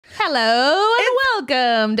Hello and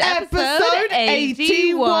welcome to episode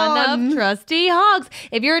 81 of Trusty Hogs.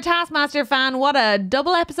 If you're a Taskmaster fan, what a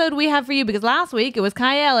double episode we have for you, because last week it was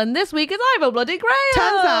Elle and this week it's Ivo Graham.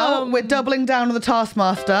 Turns out we're doubling down on the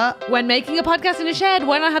Taskmaster. When making a podcast in a shed,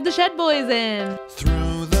 why not have the Shed Boys in?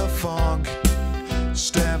 Through the fog,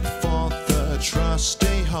 step forth the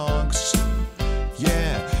trusty hogs.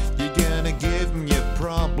 Yeah, you're gonna give them your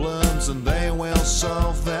problems and they will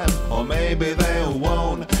solve them, or maybe they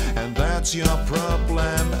won't, and that's your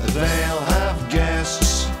problem. They'll have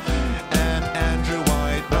guests and Andrew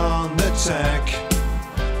White on the tech.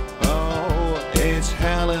 Oh, it's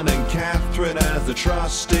Helen and Catherine as the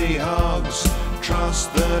trusty hogs.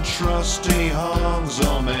 Trust the trusty hogs,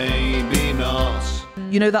 or maybe not.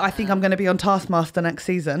 You know that I think I'm going to be on Taskmaster next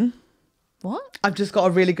season. What? I've just got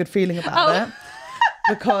a really good feeling about it.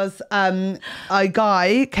 Because a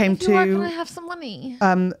guy came If you are, to... can I have some money?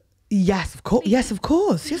 Yes, of course. Yes, of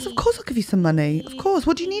course. Yes, of course I'll give you some money. Of course.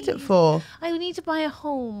 What do you need it for? I need to buy a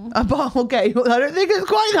home. Okay, I don't think it's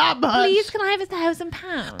quite that much. Please, can I have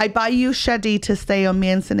 £1,000? I buy you Sheddy to stay on me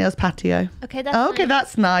and Sunil's patio. Okay, that's nice. Okay,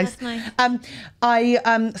 that's nice. That's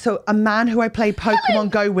nice. So a man who I play Pokemon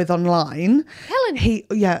Go with online. Helen, You're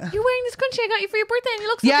wearing this scrunchie I got you for your birthday and you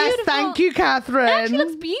look so yes, beautiful. thank you, Catherine. It actually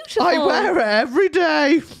looks beautiful. I wear it every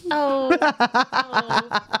day. Oh,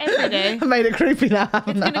 every day. I made it creepy now.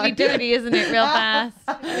 It's going to be dirty, isn't it? Real fast.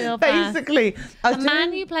 Real fast. Basically. A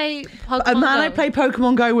man you play Pokemon A man Go. I play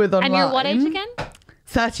Pokemon Go with online. And you're what age again?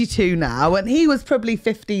 32 now, and he was probably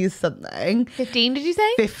 50s something. 15, did you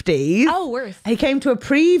say? 50s. Oh, worse. He came to a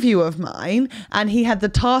preview of mine and he had the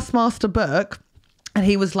Taskmaster book. And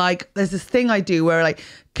he was like, there's this thing I do where like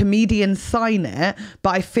comedians sign it,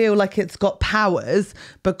 but I feel like it's got powers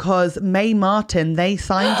because Mae Martin, they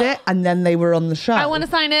signed it and then they were on the show. I want to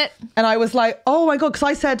sign it. And I was like, oh my God. Because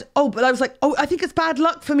I said, I think it's bad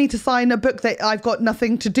luck for me to sign a book that I've got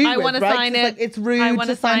nothing to do with. I want to sign it. Like, it's rude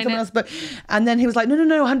to sign someone else's book. And then he was like, no,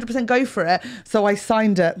 100% go for it. So I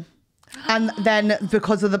signed it. And then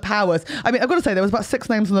because of the powers, I mean, I've got to say there was about 6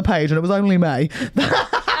 names on the page and it was only May.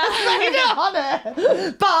 On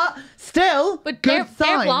it. But still, But good they're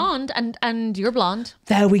sign. blonde and you're blonde.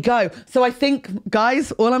 There we go. So I think,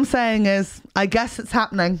 guys, all I'm saying is, I guess it's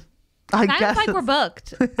happening. I Sounds guess like it's we're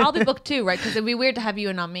booked. I'll be booked too, right? Because it'd be weird to have you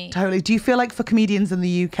and not me. Totally. Do you feel like for comedians in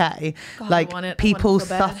the UK, people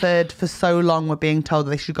suffered for so long with being told that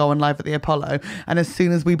they should go on Live at the Apollo, and as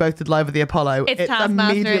soon as we both did Live at the Apollo, it's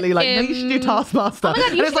immediately like, no, you should do Taskmaster. Oh my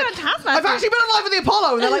God, you should do do Taskmaster. I've actually been on Live at the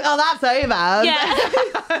Apollo, and they're like, oh, that's over. Yeah.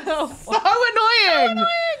 So annoying.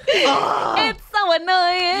 Oh. It's so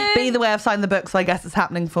annoying. But either way, I've signed the book, so I guess it's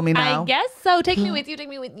happening for me now. I guess so. Take me with you,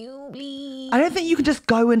 please. I don't think you can just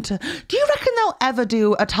go into... Do you reckon they'll ever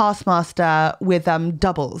do a Taskmaster with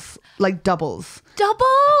doubles? Like doubles?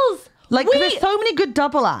 Doubles! Like, 'cause there's so many good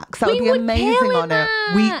double acts. That would be amazing kill on in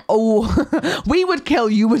it. We would kill,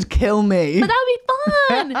 you would kill me. But that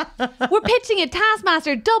would be fun. We're pitching it.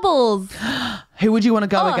 Taskmaster, doubles. Who would you want to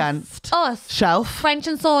go against? Us. Shelf? French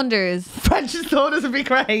and Saunders. French and Saunders would be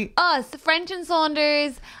great. Us. French and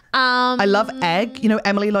Saunders. I love Egg. You know,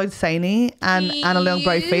 Emily Lloyd Saney and Anna Leon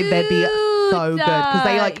Brophy. They'd be so good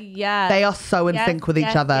because they are so in sync with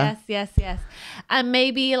each other. Yes. And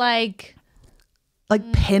maybe like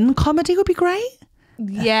pin comedy would be great.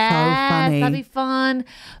 Yes, so funny. that'd be fun.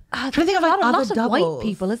 Trying to think of a lot other of doubles. white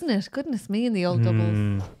people, isn't it? Goodness me, in the old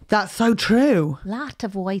doubles. That's so true. Lot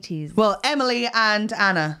of whiteys. Well, Emily and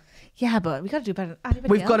Anna. Yeah, but we got to do better.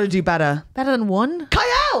 We've got to do better. Better than one.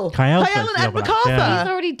 Kyle Kyle's and Ed MacArthur. yeah. He's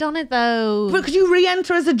already done it though. But could you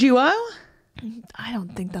re-enter as a duo? I don't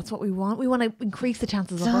think that's what we want. We want to increase the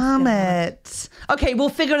chances of us. Damn getting it. Okay, we'll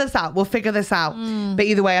figure this out. But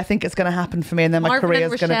either way, I think it's going to happen for me, and then my Marvin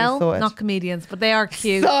career's and going to be Rochelle, sorted. not comedians, but they are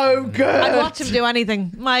cute. So good. I'd watch them do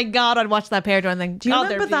anything. My God, I'd watch that pair do anything. Do you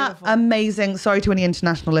remember that amazing, sorry to any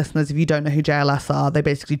international listeners, if you don't know who JLS are, they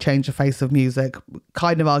basically changed the face of music,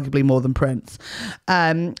 kind of arguably more than Prince.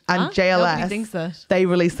 And Nobody JLS, thinks that. they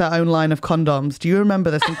released their own line of condoms. Do you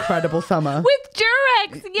remember this incredible summer? With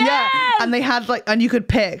Durex, yes! Yeah, and they had and you could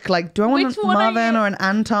pick, do I want Which a one are Marvin you? or an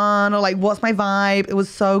Anton, or what's my vibe? It was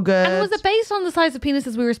so good. And was it based on the size of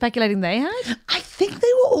penises we were speculating they had? I think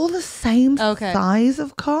they were all the same size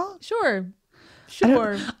of cock. Sure.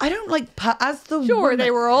 I don't like as the Sure, woman,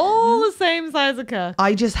 they were all the same size of cock.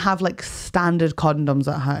 I just have standard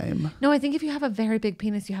condoms at home. No, I think if you have a very big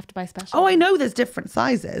penis, you have to buy special. Oh, I know there's different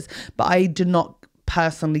sizes, but I do not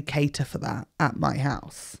personally cater for that at my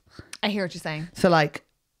house. I hear what you're saying. So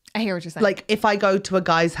I hear what you're saying. Like if I go to a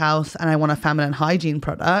guy's house and I want a feminine hygiene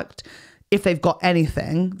product, if they've got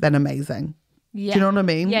anything, then amazing. Yeah. Do you know what I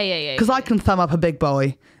mean? Yeah. Because I can thumb up a big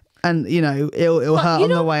boy and it'll hurt on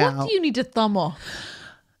the way out. What do you need to thumb up?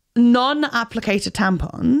 Non-applicator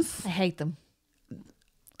tampons. I hate them.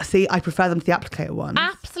 See, I prefer them to the applicator ones.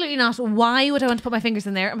 Absolutely not. Why would I want to put my fingers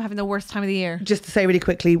in there? I'm having the worst time of the year. Just to say really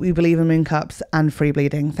quickly, we believe in moon cups and free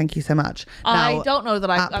bleeding. Thank you so much. I don't know that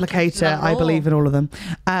applicator. I believe in all of them.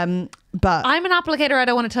 But I'm an applicator. I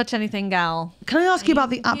don't want to touch anything, gal. Can I ask you about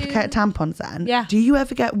the applicator tampons then? Yeah. Do you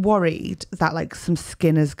ever get worried that like some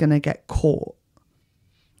skin is gonna get caught,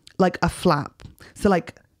 like a flap? So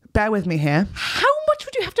like, bear with me here. How much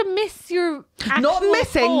would you have to miss your Not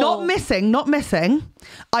missing.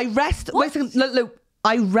 I rest. Wait a second. Look.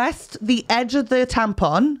 I rest the edge of the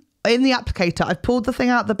tampon in the applicator. I've pulled the thing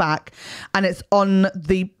out the back, and it's on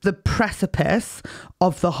the precipice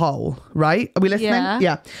of the hole. Right? Are we listening?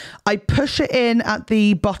 Yeah. I push it in at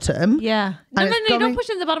the bottom. Yeah. No. You don't push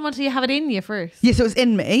it in the bottom until you have it in you first. Yeah. So it's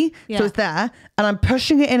in me. Yeah. So it's there, and I'm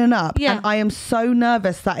pushing it in and up. Yeah. And I am so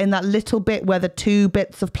nervous that in that little bit where the two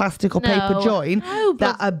bits of plastic or paper join,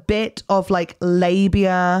 that a bit of like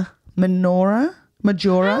labia majora. How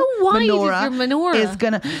wide is your minora? Is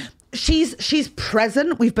gonna. She's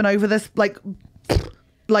present. We've been over this like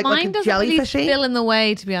Mine a doesn't jellyfishy. really fill in the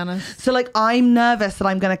way, to be honest. So like I'm nervous that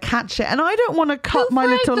I'm gonna catch it, and I don't want to cut my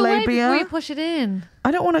little labia before you push it in.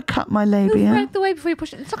 I don't want to cut my labia. Move right the way before you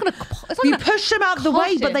push it. It's not gonna. You push them out the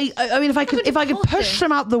way, but they. I mean, if I could push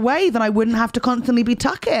them out the way, then I wouldn't have to constantly be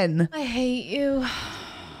tucking. I hate you.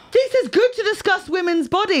 This is good to discuss women's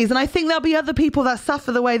bodies, and I think there'll be other people that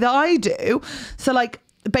suffer the way that I do. So like,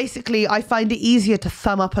 basically I find it easier to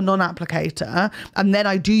thumb up a non-applicator, and then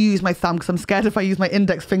I do use my thumb because I'm scared if I use my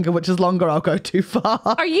index finger, which is longer, I'll go too far.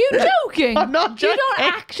 Are you joking? I'm not joking.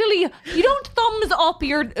 You don't thumbs up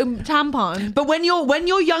your tampon. But when you're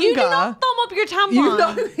younger, you do not thumb up your tampon.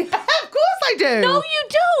 Of course I do. No, you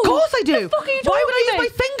don't. Of course I do. The fuck are you Why would I use my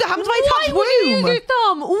finger? How do I touch womb? Why would you use your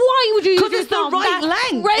thumb? Why would you use your Because it's thumb? the right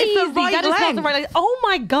length. Crazy. It's the right That is length. not the right length. Oh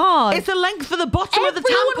my god. It's the length for the bottom of the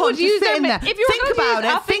Everyone tampon would to use sit in there. If you were Think about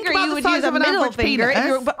it. Think Think about you the would size use a of an middle average finger.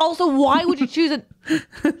 penis. But also, why would you choose it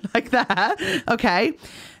like that? Okay.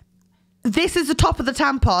 This is the top of the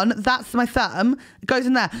tampon. That's my thumb. It goes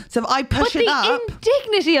in there. So if I push it up, the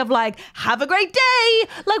indignity of like, have a great day.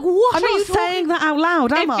 Like, what I'm are you not saying that out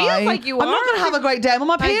loud, am I? It feels like you are. I'm not going to have a great day. I'm on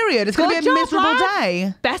my period. It's going to be a miserable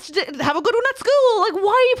day. Best have a good one at school. Like,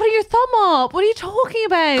 why are you putting your thumb up? What are you talking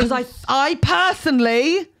about? Because I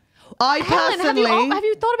personally, Helen, have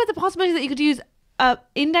you thought about the possibility that you could use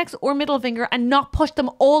index or middle finger and not push them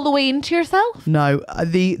all the way into yourself? No,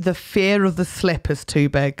 the fear of the slip is too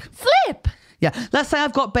big. Slip? Yeah. Let's say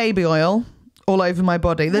I've got baby oil all over my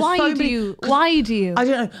body. Why do you? I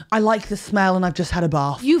don't know. I like the smell, and I've just had a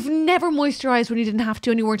bath. You've never moisturised when you didn't have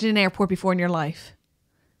to, and you weren't in an airport before in your life.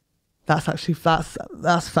 That's actually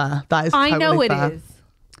that's fair. That is. I know fair. It is.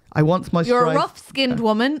 I once moisturised. You're a rough-skinned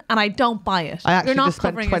woman, and I don't buy it. I actually just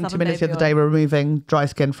spent 20 minutes the other day removing dry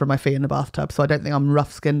skin from my feet in the bathtub, so I don't think I'm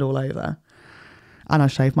rough-skinned all over. And I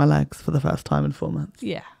shaved my legs for the first time in 4 months.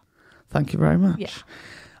 Yeah. Thank you very much. Yeah.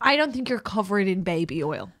 I don't think you're covered in baby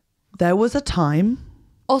oil. There was a time.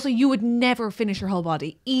 Also, you would never finish your whole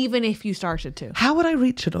body, even if you started to. How would I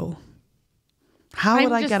reach it all? How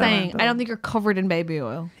would I get around it? I don't think you're covered in baby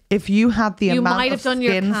oil. If you had the amount of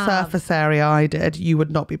skin surface area I did, you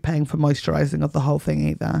would not be paying for moisturising of the whole thing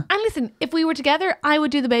either. And listen, if we were together, I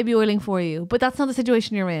would do the baby oiling for you, but that's not the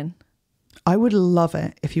situation you're in. I would love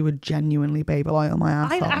it if you would genuinely baby oil my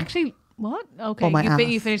ass. I'd actually... What? Okay,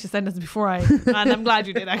 you finished the sentence before and I'm glad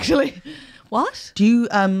you did actually. What? Do you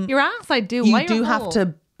your ass? I do. You do have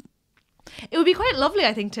to. It would be quite lovely,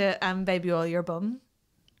 I think, to baby oil your bum.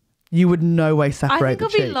 You would no way separate. I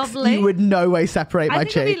think it'd be lovely. You would no way separate my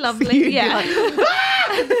cheeks. I think it'd be lovely. Yeah.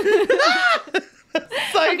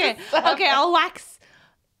 Okay. I'll wax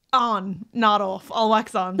on, not off. I'll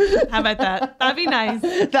wax on. How about that? That'd be nice.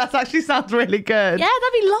 That actually sounds really good. Yeah,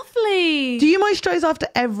 that'd be lovely. Do you moisturise after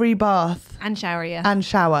every bath? And shower, yeah. And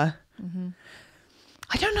shower. Mm-hmm.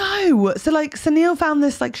 I don't know. So Neil found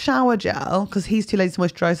this like shower gel, because he's too lazy to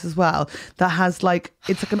moisturise as well, that has like,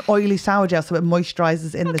 it's like an oily shower gel, so it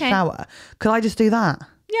moisturises in the shower. Could I just do that?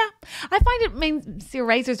 Yeah, I find it means your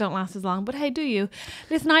razors don't last as long, but hey, do you?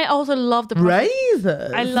 Listen, I also love the process.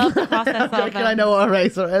 Razors? I love the process of I know what a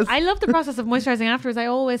razor is. I love the process of moisturising afterwards. I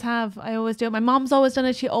always have. I always do it. My mom's always done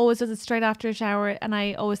it. She always does it straight after a shower, and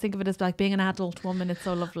I always think of it as like being an adult woman. It's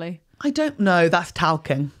so lovely. I don't know. That's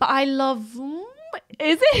talking. But I love...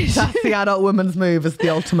 Is it? That's the adult woman's move, is the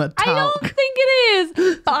ultimate talc. I don't think it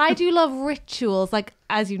is. But I do love rituals. Like,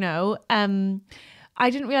 as you know, I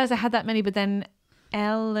didn't realise I had that many, but then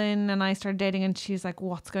Ellen and I started dating, and she's like,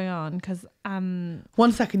 "What's going on?" Because 1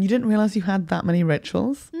 second, you didn't realize you had that many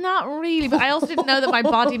rituals? not really, but I also didn't know that my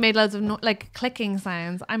body made loads of like clicking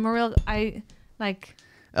sounds.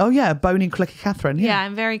 Oh yeah, bony clicky Catherine. Yeah,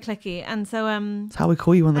 I'm very clicky, and so that's how we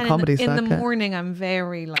call you on the comedy circuit. In the morning, I'm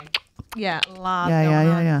very like, loud.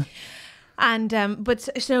 Yeah. And but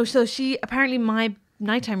so she apparently my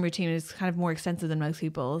nighttime routine is kind of more extensive than most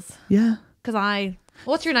people's. Yeah. Because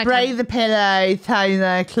what's your nighttime? Spray the pillow,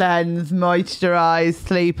 toner, cleanse, moisturize,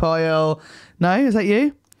 sleep oil. No, is that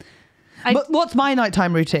you? But what's my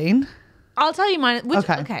nighttime routine? I'll tell you mine.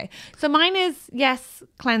 Okay. So mine is, yes,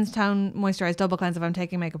 cleanse, tone, moisturize, double cleanse if I'm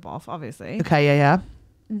taking makeup off, obviously. Okay, yeah.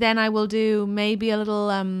 Then I will do maybe a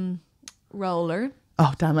little roller.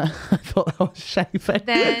 Oh, damn it. I thought that was shaving.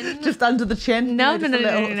 Then just under the chin? No.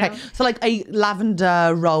 Okay. So like a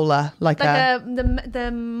lavender roller. Like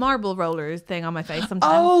the marble rollers thing on my face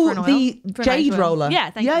sometimes. Oh, for an oil, the jade roller. Yeah,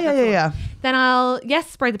 thank you. Yeah. Then I'll,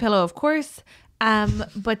 spray the pillow, of course.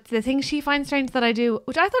 But the thing she finds strange that I do,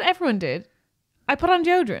 which I thought everyone did, I put on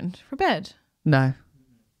deodorant for bed. No.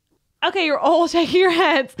 Okay, you're all shaking your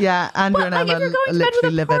heads. Yeah, Andrew and Emma if you're going to bed with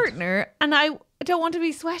a livid. partner, and I don't want to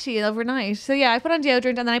be sweaty overnight, so I put on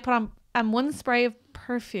deodorant, and then I put on one spray of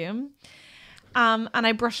perfume, and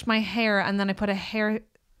I brush my hair, and then I put a hair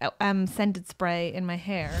scented spray in my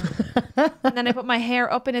hair, and then I put my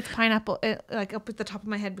hair up in its pineapple, like up at the top of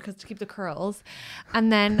my head because to keep the curls,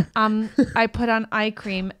 and then I put on eye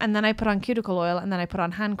cream, and then I put on cuticle oil, and then I put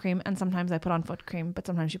on hand cream, and sometimes I put on foot cream, but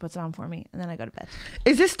sometimes she puts it on for me, and then I go to bed.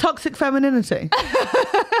 Is this toxic femininity?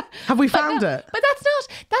 Have we found it? But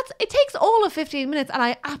it takes all of 15 minutes, and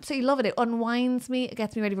I absolutely love it. It unwinds me, it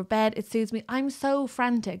gets me ready for bed, it soothes me. I'm so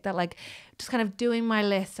frantic that like just kind of doing my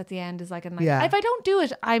list at the end is like a nice. Yeah. If I don't do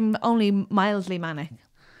it, I'm only mildly manic.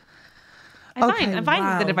 I'm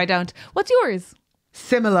fine with it if I don't. What's yours?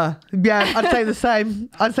 Similar. Yeah, I'd say the same.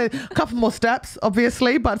 I'd say a couple more steps,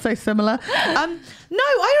 obviously, but I'd say similar. No,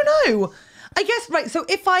 I don't know. I guess, right, so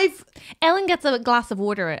if Ellen gets a glass of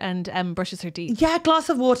water and brushes her teeth. Yeah, glass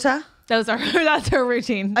of water. That's her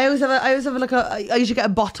routine. I always have like I usually get a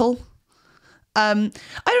bottle. I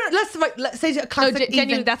don't know, let's say a classic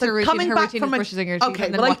genuinely, that's her routine. Coming her back routine from is brushing your teeth. Okay,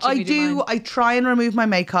 and then well, watching I try and remove my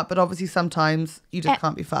makeup, but obviously sometimes you just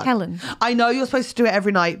can't be fucked. Helen. I know you're supposed to do it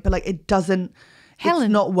every night, but like it doesn't. Helen,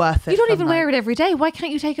 it's not worth it. You don't even wear it every day. Why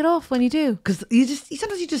can't you take it off when you do? Because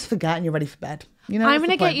sometimes you just forget and you're ready for bed. You know, I'm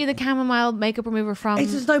going to get you the chamomile makeup remover from.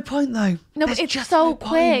 It's just no point though. No, but it's just so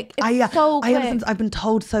quick. It's so quick. I've been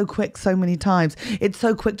told so quick so many times. It's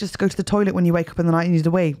so quick just to go to the toilet when you wake up in the night and you need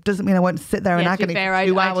a wee. Doesn't mean I won't sit there in agony for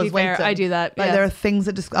 2 hours waiting. I do that. Like there are things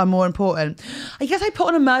that just are more important. I guess I put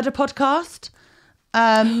on a murder podcast.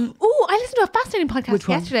 I listened to a fascinating podcast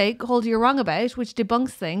yesterday called You're Wrong About, which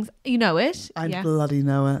debunks things. You know it. I bloody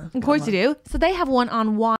know it. Of course you do. So they have one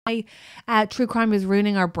on why true crime is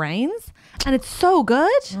ruining our brains, and it's so good.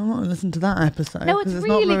 I want to listen to that episode. No, it's not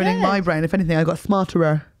really ruining good. my brain. If anything, I got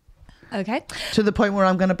smarter. Okay. To the point where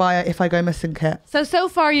I'm going to buy it if I go missing kit. So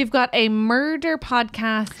far you've got a murder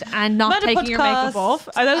podcast and not taking your makeup off.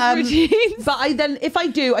 Are those routines? But if I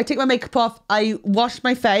do, I take my makeup off, I wash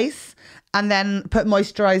my face and then put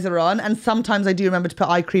moisturizer on, and sometimes I do remember to put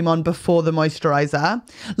eye cream on before the moisturizer.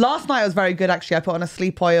 Last night I was very good actually. I put on a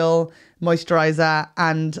sleep oil, moisturizer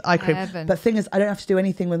and eye cream. But thing is, I don't have to do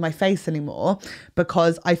anything with my face anymore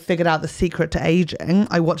because I figured out the secret to aging.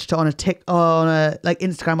 I watched it on a like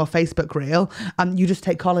Instagram or Facebook reel. You just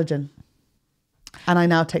take collagen, and I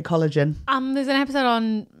now take collagen. There's an episode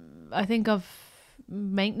on, I think, of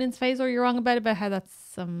maintenance phase, or You're Wrong about how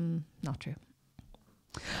that's not true.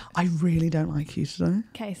 I really don't like you today.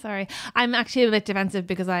 Okay, sorry. I'm actually a bit defensive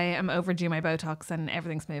because I am overdue my Botox and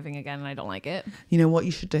everything's moving again and I don't like it. You know what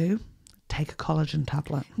you should do? Take a collagen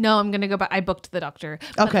tablet. No, I'm going to go back. I booked the doctor.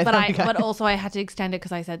 Okay. But also I had to extend it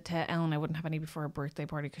because I said to Ellen I wouldn't have any before her birthday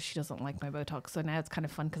party because she doesn't like my Botox. So now it's kind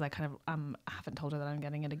of fun because I kind of haven't told her that I'm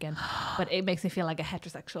getting it again. But it makes me feel like a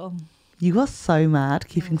heterosexual. You are so mad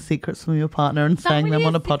keeping secrets from your partner and saying them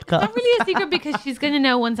on a podcast. Not really a secret because she's going to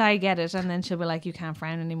know once I get it, and then she'll be like, you can't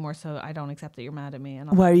frown anymore, so I don't accept that you're mad at me.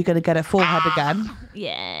 And where are you going to get it? Forehead again?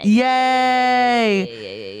 Yeah. Yay.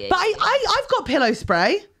 But I've got pillow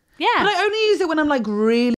spray. Yeah. But I only use it when I'm like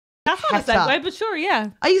really That's not a segue, but sure,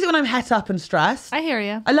 yeah. I use it when I'm het up and stressed. I hear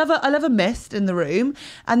you. I love a mist in the room.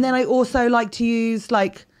 And then I also like to use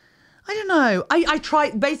like I don't know. I try.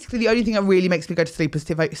 Basically, the only thing that really makes me go to sleep is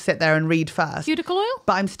if I sit there and read first. Cuticle oil?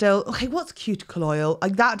 But I'm still okay. What's cuticle oil?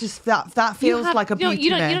 Like that feels like a beauty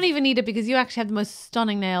you myth. don't even need it because you actually have the most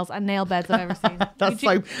stunning nails and nail beds I've ever seen. That's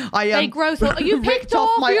so. They grow so. You ripped off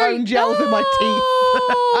my own gels with my teeth.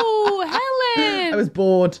 Oh, Helen! I was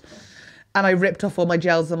bored. And I ripped off all my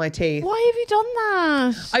gels on my teeth. Why have you done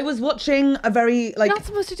that? I was watching a very You're not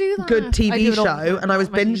supposed to do that. good TV show, and I was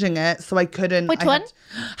binging it, so I couldn't. Which one?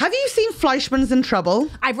 Have you seen Fleischman's in Trouble?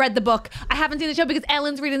 I've read the book. I haven't seen the show because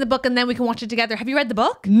Ellen's reading the book, and then we can watch it together. Have you read the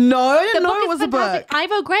book? No, I didn't know book it was is a book. fantastic.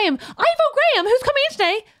 Ivo Graham, who's coming in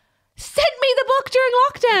today, sent me the book during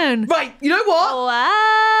lockdown. Right, you know what?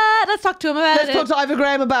 What? Let's talk to him about it. Let's talk to Ivo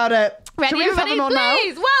Graham about it. Ready, Shall we just have everybody, him on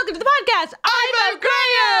please? now? Welcome to the podcast, Ivo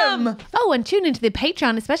Graham! Oh, and tune into the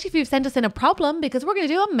Patreon, especially if you've sent us in a problem, because we're going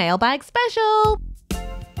to do a mailbag special.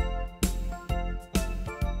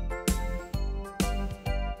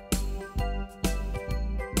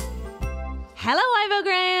 Hello, Ivo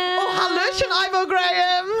Graham. Oh, hello, Ivo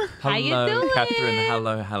Graham. How you doing? Catherine.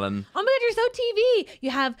 Hello, Helen. Oh my God, you're so TV.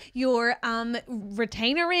 You have your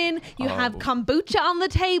retainer in. You have kombucha on the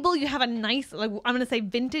table. You have a nice, like, I'm going to say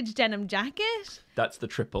vintage denim jacket. That's the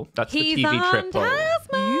triple. That's He's the TV on triple.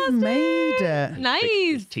 Taskmaster. You made it. Nice.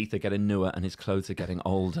 His teeth are getting newer and his clothes are getting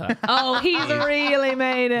older. Oh, he's really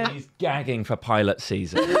made it. He's gagging for pilot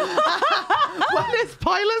season. When is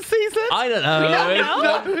pilot season? I don't know. We don't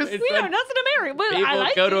know. It's We don't know. That's in America. Well, People I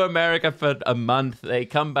like go it. to America for a month. They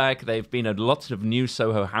come back. They've been at lots of new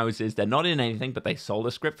Soho houses. They're not in anything, but they sold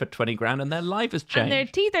a script for 20 grand and their life has changed. And their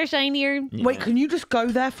teeth are shinier. Yeah. Wait, can you just go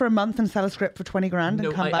there for a month and sell a script for 20 grand and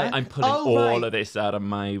No, come back? I'm pulling all of this out of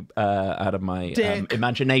my Dick.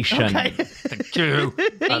 imagination. Okay. Thank you.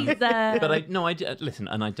 But He's, listen,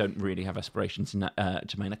 and I don't really have aspirations,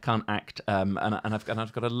 Jermaine. I can't act, and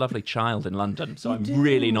I've got a lovely child in London, so I'm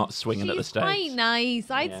really not swinging at the she's stage. quite nice.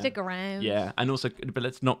 I'd Yeah. stick around. Yeah, and also, but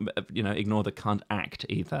let's not, ignore the can't act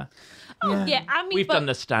either. Oh, yeah. I mean, We've but done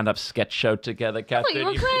the stand-up sketch show together, Catherine. you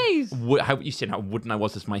were great. How you seen how wooden I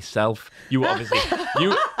was as myself? You were obviously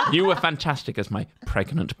you were fantastic as my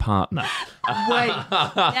pregnant partner. Wait,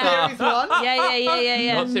 Yeah. series one?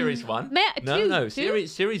 Yeah. Not series one. Two.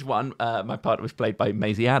 Series one. My partner was played by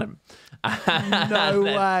Maisie Adam. No And then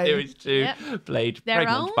way. Series two Yep. played They're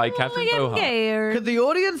pregnant by Catherine only Bohart. scared. Could the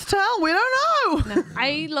audience tell? We don't know. No,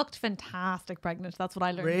 I looked fantastic pregnant. That's what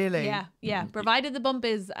I learned. Really? Yeah. Provided the bump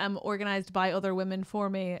is organised by other women for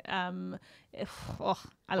me.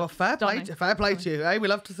 Well, fair play to you. Hey, we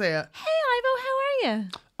love to see it. Hey, Ivo, how are you?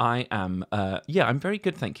 I am, I'm very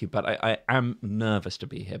good, thank you. But I am nervous to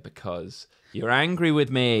be here because you're angry with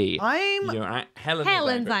me. Helen's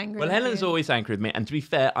angry Well, with Helen's you. always angry with me. And to be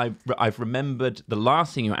fair, I've remembered the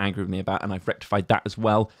last thing you were angry with me about, and I've rectified that as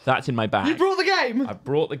well. That's in my bag. You brought the game. I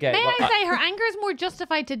brought the game. May Well, I say her anger is more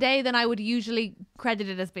justified today than I would usually credit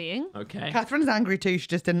it as being. okay. Catherine's angry too. She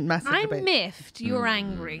just didn't message I'm a bit. miffed. You're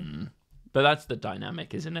angry. But that's the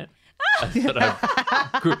dynamic, isn't it? A sort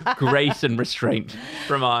of grace and restraint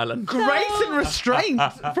from Ireland. Grace and restraint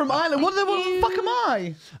from Ireland. What the fuck am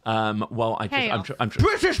I? Well, I'm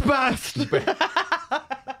British best.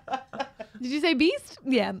 Did you say beast?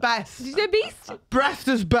 Yeah. Best. Did you say beast? Breast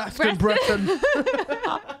is best in Britain.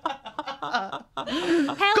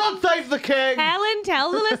 God save the king. Helen,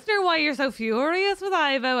 tell the listener why you're so furious with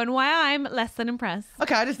Ivo and why I'm less than impressed.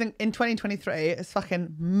 Okay, I just think in 2023 it's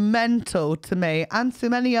fucking mental to me and to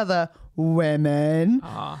many other women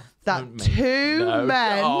that two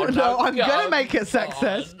men. I'm gonna make it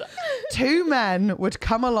sexist. Two men would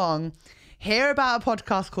come along, hear about a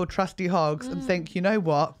podcast called TrustyHogs, and think, you know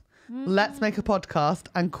what? Let's make a podcast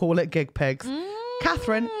and call it Gig Pigs.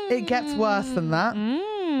 Catherine, it gets worse than that.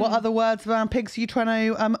 What other words around pigs are you trying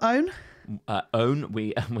to own? Own.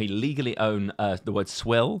 We legally own the word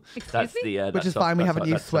swill. That's me? the Which is fine, we haven't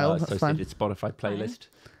used swill, that's fine. Associated Spotify playlist.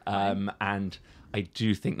 And I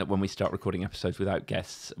do think that when we start recording episodes without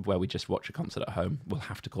guests, where we just watch a concert at home, we'll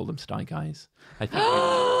have to call them Sty Guys. I think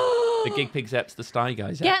the Gig Pigs eps, the Sty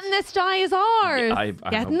Guys. Getting the sty is ours.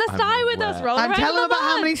 Getting the sty with us. Roll And around tell the them about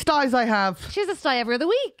how mud. many styes I have. She has a sty every other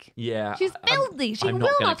week. Yeah. She's filthy. She I'm will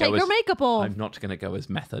gonna not take go her as- makeup off. I'm not going to go as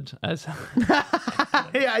method as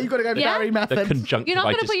Yeah, you've got to go Yeah? very the method. conjunctivitis. You're not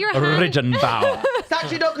gonna put your hand- Ridenbauer. It's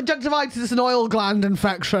actually not conjunctivitis, it's an oil gland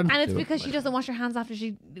infection. And it's Do it, because she please. doesn't wash her hands after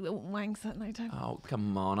she wanks at night time. Oh,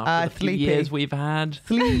 come on. After the few sleepy. years we've had.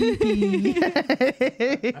 Sleepy.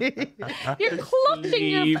 You're clutching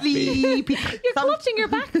your Sleepy. You're clutching your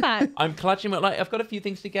backpack. I'm clutching, but I've got a few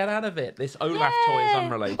things to get out of it. This Olaf toy is Yay.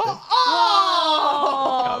 unrelated.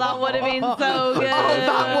 Oh! that would have been so good.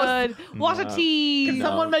 that what a tease. Can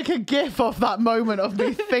someone make a gif of that moment of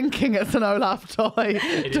me thinking it's an Olaf toy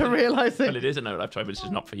to realise it? Well, it is an Olaf toy, but it's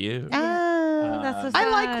just not for you. That's so sad. I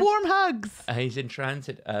like warm hugs. He's in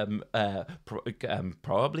transit,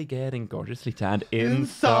 probably getting gorgeously tanned in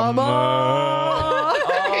summer. Oh,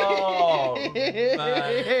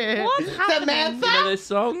 man. What's happening? Samantha? You know this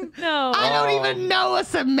song? No. I don't even know a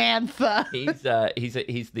Samantha. He's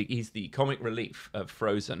the comic relief of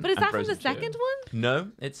Frozen. But is and that from the Frozen 2. second one?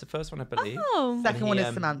 No, it's the first one, I believe. Oh. Second one he,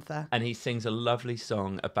 is Samantha. And he sings a lovely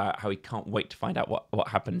song about how he can't wait to find out what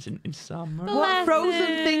happens in summer. What frozen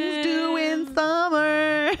Blessed. things do in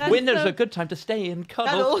summer. Winter's a good time to stay and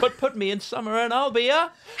cuddle, but put me in summer and I'll be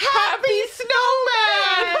a Happy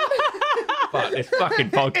snowman. But it's fucking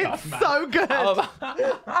podcast, It's man. so good. Oh,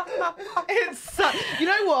 It's so. You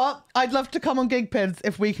know what? I'd love to come on Gig Pids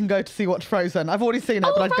if we can go to see Watch Frozen. I've already seen it,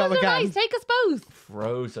 but I'd go Frozen again. Ice, take us both.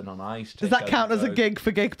 Frozen on ice. Does that count as a gig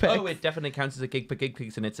for Gig Pigs? Oh, it definitely counts as a gig for Gig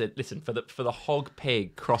Pigs, and it's a listen for the Hog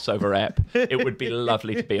Pig crossover ep. It would be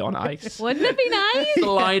lovely to be on ice, Wouldn't it be nice?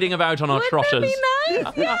 sliding about on our trotters. Wouldn't it be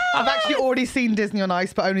nice? Yeah. I've actually already seen Disney on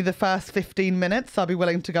Ice, but only the first 15 minutes. So I'll be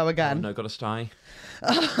willing to go again. No, got a sty.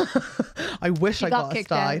 I wish I got got a kicked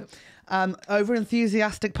sty. out. Over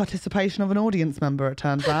enthusiastic participation of an audience member, it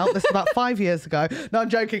turns out. This is about 5 years ago. No, I'm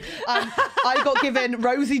joking. I got given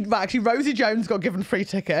Rosie Jones got given free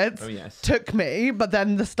tickets. Oh, yes. Took me, but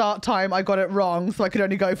then the start time I got it wrong, so I could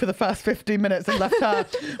only go for the first 15 minutes and left her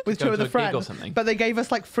with Go two of to the a gig or friends. something. But they gave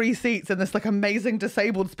us like free seats in this like amazing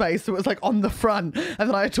disabled space, so it was like on the front, and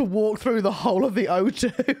then I had to walk through the whole of the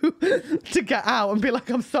O2 to get out and be like,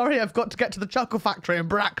 I'm sorry, I've got to get to the Chuckle Factory in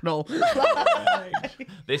Bracknell.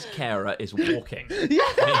 This carer is walking. You're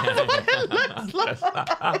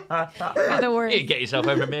the worst. You can get yourself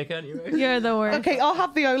over here, can't you? You're the worst. Okay, I'll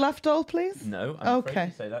have the Olaf doll, please. No, I'm Okay. afraid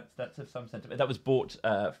to say that's of some sentiment. That was bought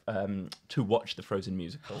to watch the Frozen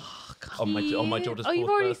musical on my daughter's Oh, you've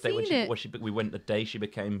fourth already birthday. seen it. We went the day she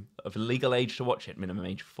became of legal age to watch it, minimum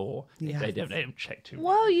age 4. Yes. They don't check too.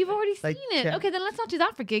 Whoa, you've already Like, seen it. yeah. Okay, then let's not do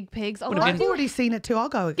that for Gig Pigs. Would've Although been- I've already seen it too. I'll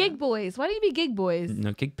go again. Gig Boys. Why do you be Gig Boys?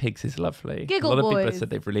 No, Gig Pigs is lovely. Giggle a lot of people have Boys. said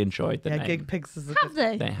they've really enjoyed the Yeah, name. Gig Pigs is a Have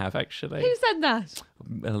good. they? They have actually. Who said that?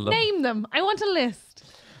 A lot- Name them. I want a list.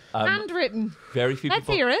 Handwritten. Very few Let's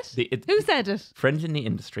people. hear it. Who said it? Friends in the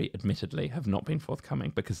industry, admittedly, have not been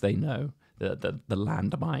forthcoming because they know the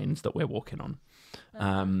landmines that we're walking on.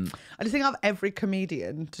 I just think of every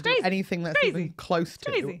comedian to do Crazy. anything that's Crazy. even close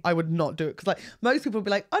to. Crazy. I would not do it because like most people would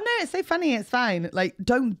be like, "Oh no, it's so funny, it's fine." Like,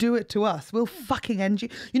 don't do it to us. We'll fucking end you.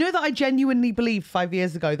 You know that I genuinely believed 5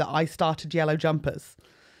 years ago that I started yellow jumpers.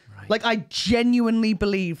 Like, I genuinely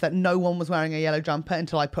believe that no one was wearing a yellow jumper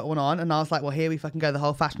until I put one on, and I was like, "Well, here we fucking go. The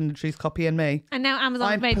whole fashion industry's copying me." And now Amazon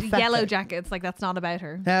I'm has made pathetic. yellow jackets. Like, that's not about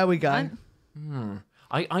her. There we go.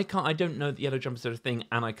 I can't. I don't know that yellow jumpers are a thing,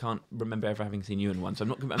 and I can't remember ever having seen you in one. So I'm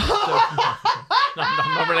not.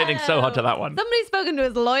 I'm not relating so hard to that one. Somebody's spoken to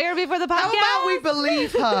his lawyer before the podcast. How about we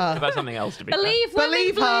believe her? About something else to be. Believe women,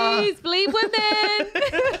 Believe her. please. Believe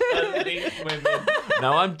women. Believe women.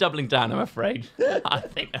 No, I'm doubling down. I'm afraid. I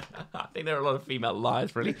think there are a lot of female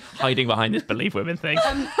liars really hiding behind this believe women thing.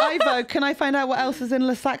 Ivo, can I find out what else is in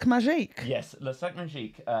Le Sac Magique? Yes, Le Sac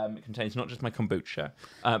Magique contains not just my kombucha,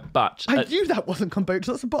 but I knew that wasn't kombucha.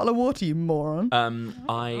 That's a bottle of water, you moron.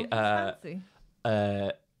 Fancy.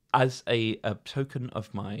 As a token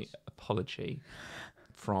of my apology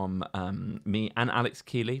from me and Alex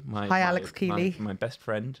Keeley, Alex Keeley. my best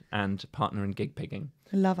friend and partner in gig pigging.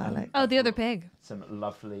 I love Alex. Oh, the other pig. Some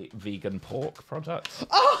lovely vegan pork products.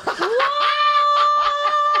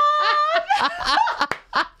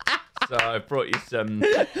 So I brought you some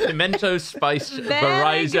pimento spiced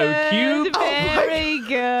Barrizo cubes. Very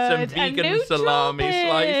good. Some A vegan neutral salami pig.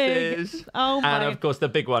 slices. Oh my. And of course the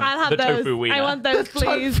big one, I'll have the those. tofu wiener. I want those,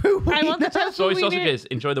 please. tofu I want the tofu Soy wiener. sausages,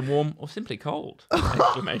 enjoy them warm or simply cold!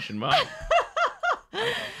 Exclamation mark.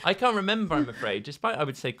 I can't remember, I'm afraid, despite I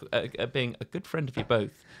would say being a good friend of you both.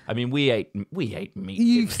 I mean, we ate meat.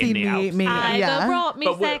 You've in seen the me Alps. eat meat. Ivo Yeah. brought me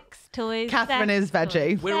But we're- sex toys. Catherine sex is veggie.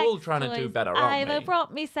 toys, We're all sex trying to do toys. better, aren't Ivo we?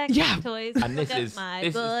 brought me sex Yeah. toys. And this Look at is my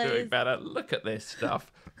this boys. is doing better. Look at this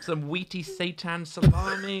stuff. Some wheaty seitan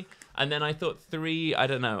salami. And then I thought 3, I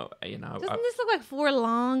don't know, Doesn't this look like 4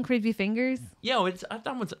 long, creepy fingers? yeah, it's that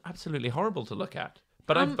one's absolutely horrible to look at.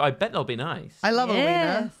 But I bet they'll be nice. I love a wiener.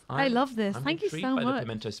 Yes. I love this. I'm Thank you intrigued so by the much.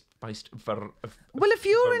 pimento spiced Well, if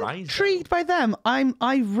you're Verizon. intrigued by them, I'm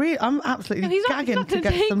absolutely No, he's gagging not to going to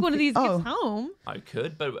get take some. one of these oh. gifts home. I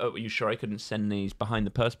could, but are you sure I couldn't send these behind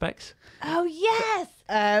the perspex? Oh, yes.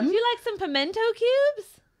 Would you like some pimento cubes?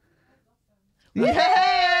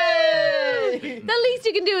 Yay! The least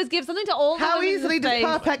you can do is give something to all the How women in easily the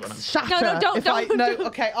does space. Perfect shatter? No, don't.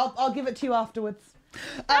 Okay, I'll give it to you afterwards.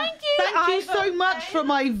 Thank you, Thank you Ivo. so much for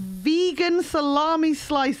my vegan salami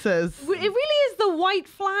slices. It really is the white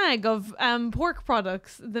flag of pork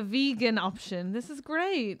products, the vegan option. This is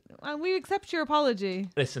great. We accept your apology.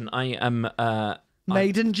 Listen, I am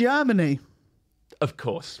Made in Germany. of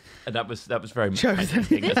course. That was very much Chosen. This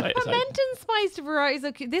piment and spiced varieties,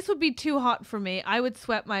 okay, this would be too hot for me. I would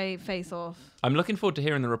sweat my face off. I'm looking forward to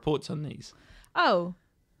hearing the reports on these. Oh,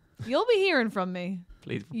 you'll be hearing from me.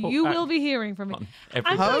 Please report You back will be hearing from me. on every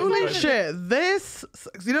I'm so Holy excited. shit, this,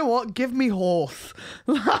 you know what? Give me horse.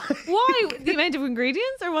 Why? The amount of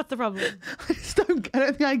ingredients, or what's the problem? I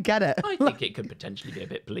don't think I get it. I think it could potentially be a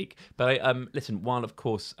bit bleak. But listen, while of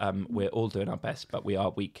course we're all doing our best, but we are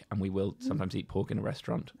weak and we will sometimes eat pork in a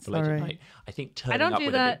restaurant for late Sorry. at night. I think turning don't up do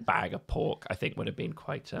with a that. big bag of pork, I think would have been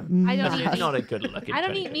quite I don't that's eat not a good look. I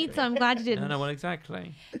don't eat meat, so I'm glad you didn't. No, well,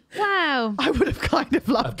 exactly. Wow. I would have kind of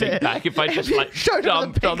loved Big it. bag if I just like Showed up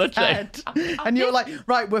with dumped a on the pig's head. table. And you're like,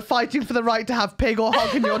 right, we're fighting for the right to have pig or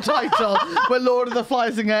hog in your title. We're Lord of the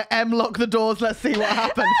Flies and go, lock the doors, let's see what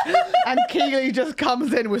happens. And Keely just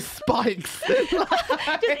comes in with spikes.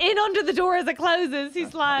 Just in under the door as it closes.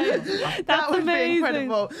 He's like, that's That would amazing. be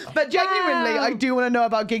incredible. But genuinely, Wow. I do want to know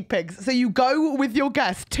about gig pigs. So you go with your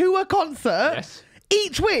guests to a concert Yes.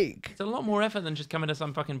 each week. It's a lot more effort than just coming to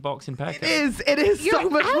some fucking box in Peckham. It is Your so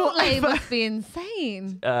much more outlay effort. must be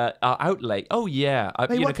insane. Our outlay. Oh yeah.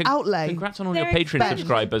 Wait, what's outlay? Congrats on all They're your Patreon expensive.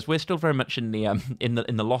 subscribers. We're still very much in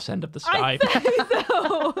the loss end of the I sky. say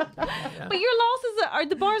so. But your losses are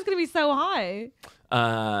the bar's going to be so high.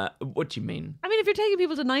 What do you mean? I mean, if you're taking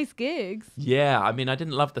people to nice gigs. Yeah, I mean, I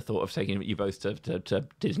didn't love the thought of taking you both to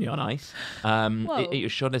Disney on Ice. Whoa. Are you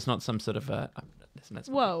sure there's not some sort of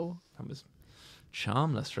listen, Whoa. that was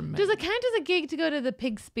charmless from me. Does it count as a gig to go to the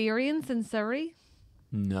Pigsperience in Surrey?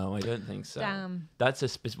 No, I don't think so. Damn. That's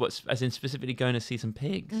as in specifically going to see some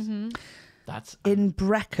pigs. Mm-hmm. That's In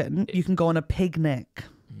Brecon, you can go on a picnic,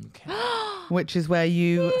 okay. which is where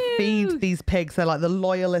you Cute. feed these pigs. They're like the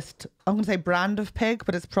loyalist, I'm going to say brand of pig,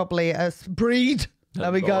 but it's probably a breed. The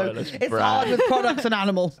There we go. loyalist It's brand. hard with products and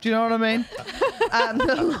animals. Do you know what I mean?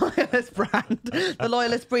 The loyalist brand, the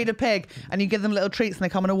loyalist breed of pig. And you give them little treats and they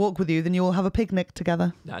come on a walk with you. Then you all have a picnic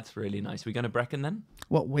together. That's really nice. We going to Brecon then?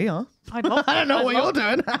 What we are. I'd love I don't know what you're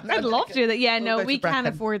doing. I'd love to do that. Yeah, We'll no, go to we can't Brecon.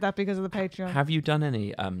 afford that because of the Patreon. Have you done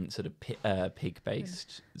any sort of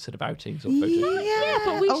pig-based sort of outings or photos? Yeah,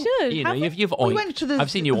 but we should. You know, Have you've We went to the-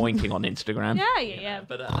 I've seen you oinking on Instagram. Yeah.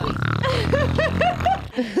 But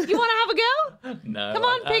You want to have a go? no. Come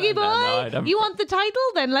on, piggy boy. No, I don't. You want the title?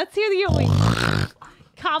 Then let's hear the yoink.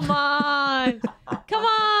 Come on. Come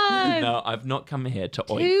on. No, I've not come here to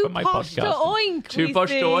oink Too for my posh podcast. to oink. Too we posh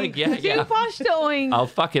to think. oink? Yeah, Too yeah. posh to oink. I'll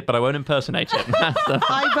fuck it, but I won't impersonate it. That's the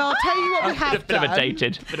I'll tell you what we have bit of a done.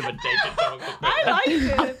 dated dog. I liked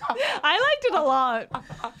it. I liked it a lot.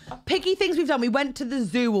 Piggy things we've done. We went to the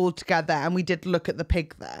zoo all together and we did look at the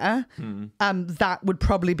pig there. That would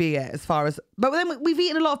probably be it as far as. But then we've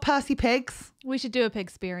eaten a lot of Percy pigs. We should do a pig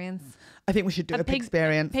experience. I think we should do a pig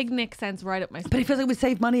experience. Picnic sounds right up my But it feels like we'd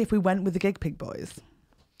save money if we went with the Gig Pig Boys.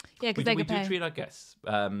 Yeah, because We they do could pay. treat our guests,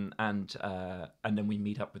 and then we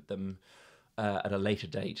meet up with them at a later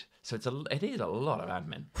date. So it is a lot of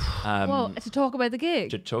admin. Well, to talk about the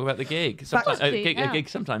gig. To talk about the gig. Sometimes, Must be, a yeah. gig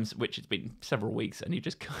sometimes, which it's been several weeks, and you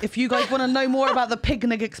just can't. If you guys want to know more about the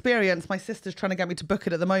picnic experience, my sister's trying to get me to book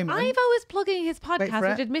it at the moment. Ivo is plugging his for podcast,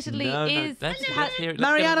 which it. admittedly No, is. let's hear it. Let's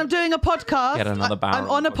Marianne, get I'm doing a podcast. Get another barrel I'm on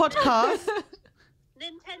a on the podcast.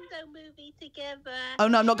 Nintendo movie together. Oh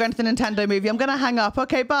no, I'm not going to the Nintendo movie. I'm going to hang up.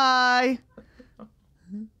 Okay, bye.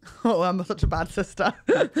 Oh, I'm such a bad sister.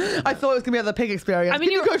 I thought it was going to be at the pig experience. I mean,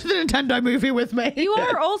 Can you you're- go to the Nintendo movie with me? You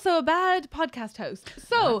are also a bad podcast host.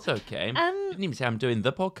 So, That's okay. You didn't even say I'm doing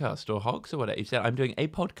the podcast or Hogs or whatever. You said I'm doing a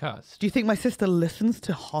podcast. Do you think my sister listens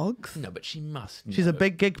to Hogs? No, but she must. She's a know.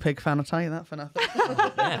 big Gig Pig fan, I'll tell you that for nothing.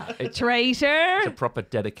 Yeah, it's traitor. a proper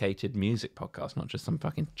dedicated music podcast, not just some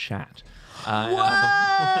fucking chat. Whoa!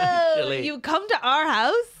 Actually, You come to our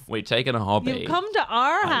house. we've taken a hobby. You come to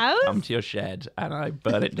our I house. come to your shed and I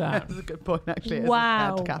burn it down. That's a good point, actually. It's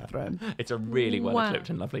Wow. sad, Catherine. It's a really well Wow. equipped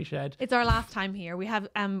and lovely shed. It's our last time here. We have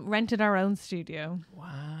rented our own studio.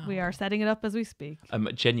 Wow. We are setting it up as we speak.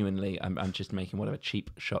 Genuinely, I'm just making whatever cheap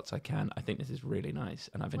shots I can. I think this is really nice,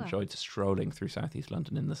 and I've enjoyed strolling through southeast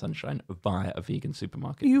London in the sunshine via a vegan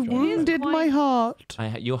supermarket. You Enjoying it. wounded my quite- heart.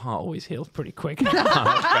 Your heart always heals pretty quick.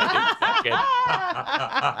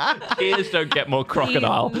 Tears don't get more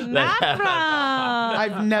crocodile. Nafra.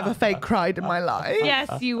 I've never fake cried in my life.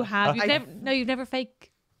 Yes, you have. You've never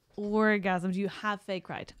fake orgasms. You have fake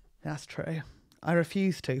cried. That's true. I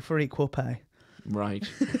refuse to for equal pay. Right.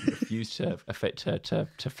 Refuse to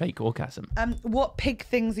fake orgasm. What pig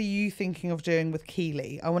things are you thinking of doing with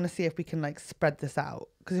Keely? I want to see if we can like spread this out.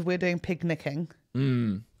 Because if we're doing pig nicking.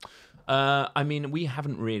 I mean, we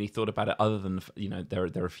haven't really thought about it other than, there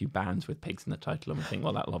are a few bands with pigs in the title and we think,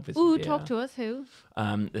 well, that'll obviously Ooh, be talk to us. Who?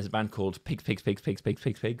 There's a band called Pigs. Little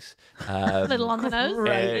on the nose.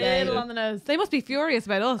 Little on the nose. They must be furious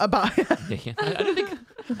about us. Yeah.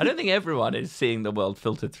 I don't think everyone is seeing the world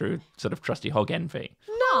filtered through sort of trusty hog envy.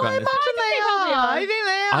 No, I imagine they are. I think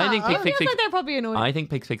they are. I think Feels like they're probably annoyed. I think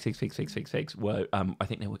pigs were. I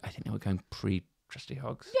think they were going pre Trusty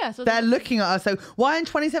Hogs. Yeah, so they're looking at us. So why in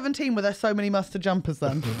 2017 were there so many mustard jumpers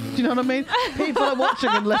then? Do you know what I mean? People are watching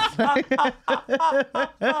and listening.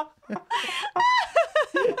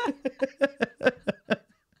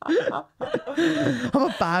 I'm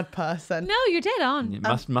a bad person. No, you're dead on.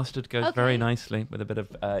 Mustard goes very nicely with a bit of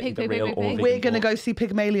either real or vegan. We're going to go see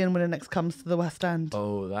Pygmalion when it next comes to the West End.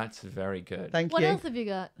 Oh, that's very good. Thank you. What else have you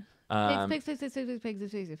got? Pigs,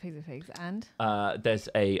 and there's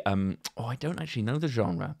a I don't actually know the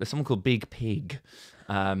genre. There's someone called Big Pig.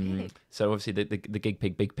 So obviously the Gig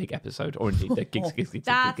Pig Big Pig episode, or indeed the Gig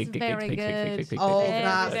That's very good. Oh,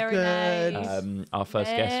 that's good. Nice. Our first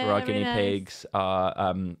guests for our guinea pigs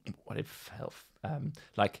are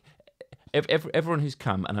everyone who's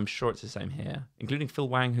come, and I'm sure it's the same here, including Phil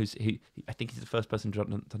Wang, I think he's the first person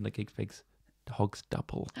done the Gig Pigs Hogs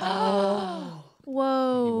double.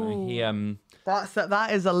 Whoa. Anyway, that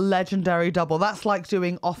is a legendary double. That's like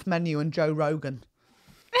doing Off Menu and Joe Rogan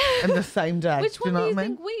in the same day. Which one do you what I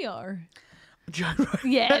mean? think we are? Joe Rogan.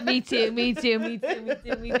 Yeah, me too. Bigger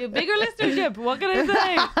listenership. What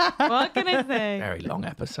can I say? very long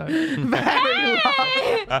episode. Very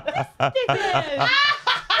long.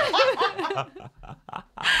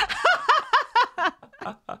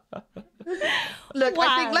 Look, Wow.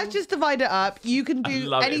 I think let's just divide it up. You can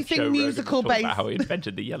do anything musical based. About how he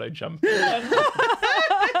invented the yellow jumper.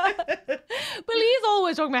 Well, he's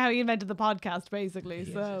always talking about how he invented the podcast,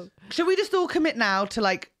 basically. So, Should we just all commit now to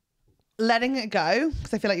like letting it go?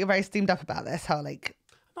 Because I feel like you're very steamed up about this. How like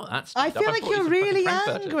Oh, that's I feel like you're really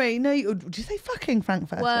Frankfurter. angry. No, did you say fucking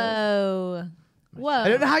Frankfurter? whoa. I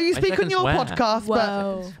don't know how you My speak on second your swear. podcast,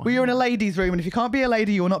 Whoa. but we are in a ladies' room, and if you can't be a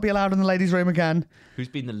lady, you will not be allowed in the ladies' room again. Who's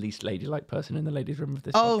been the least ladylike person in the ladies' room of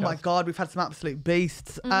this Oh podcast? my God, we've had some absolute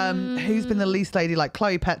beasts. Who's been the least lady? Like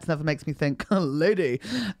Chloe Petts never makes me think, oh, lady.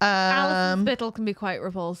 Alison Spittle can be quite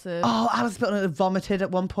repulsive. Oh, Alice Spittle had vomited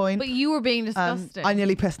at one point. But you were being disgusting. I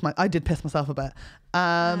did piss myself a bit.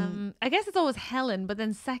 I guess it's always Helen, but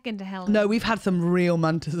then second to Helen. No, we've had some real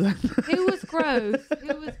munters. Who was gross?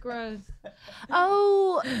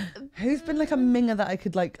 Oh, Who's been like a minger that I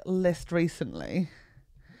could like list recently?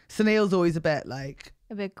 Sunil's always a bit like,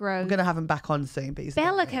 a bit gross. we're going to have him back on soon. But he's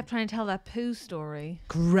Bella kept trying to tell that poo story.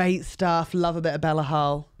 great stuff. Love a bit of Bella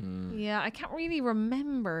Hull. Yeah, I can't really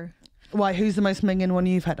remember. Why, who's the most minging one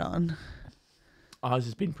you've had on? Ours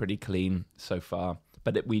has been pretty clean so far.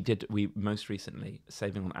 But we most recently,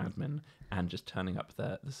 saving on admin and just turning up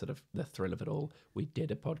the sort of the thrill of it all, we did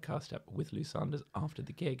a podcast up with Lou Sanders after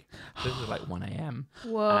the gig. So this was like 1 a.m.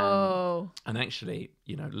 Whoa. And actually,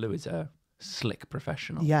 Lou is a slick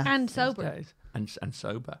professional. Yeah. And these sober. days. And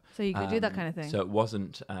sober. So you could do that kind of thing. So it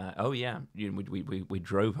wasn't, we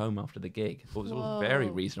drove home after the gig. It was all very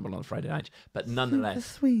reasonable on a Friday night. But nonetheless,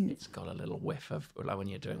 sweet. it's got a little whiff of, like when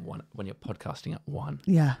you're podcasting at 1.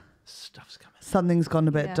 Yeah. Stuff's coming. Something's gone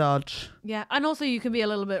a bit Yeah. dodge. Yeah, and also you can be a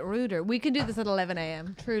little bit ruder. We can do this at 11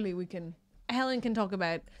 a.m. Truly, we can. Helen can talk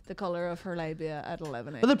about the colour of her labia at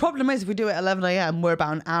 11 a.m. But the problem is, if we do it at 11 a.m., we're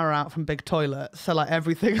about an hour out from Big Toilet. So, like,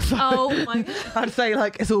 everything's like, Oh my God. I'd say,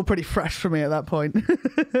 like, it's all pretty fresh for me at that point.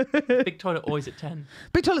 Big toilet always at 10.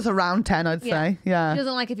 Big Toilet's around 10, I'd say. She Yeah.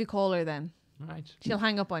 doesn't like if you call her then. Right. She'll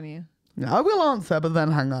hang up on you. I will answer, but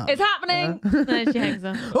then hang up. It's happening! And then she hangs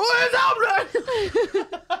up. Oh, it's happening!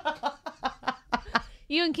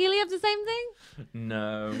 You and Keely have the same thing?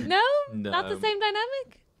 No. No? No. Not the same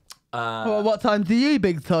dynamic? Well, what time do you,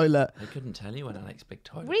 Big Toilet? I couldn't tell you when Alex Big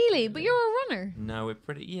Toilet. Really? But you're a runner. No, we're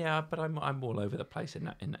pretty. Yeah, but I'm all over the place in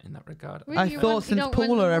that regard. Really? I You thought run- you since don't run in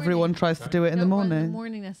the Paula, everyone morning? tries to do it in the Don't run morning. in the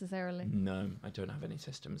morning necessarily. No, I don't have any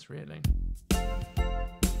systems really.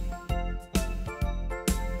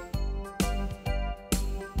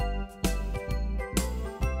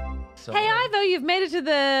 So, Hey Ivo, you've made it to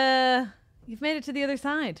the other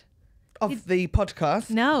side. Of the podcast.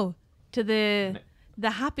 No, to the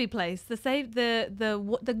the happy place, the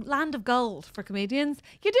land of gold for comedians.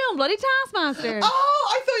 You're doing bloody Taskmaster. Oh,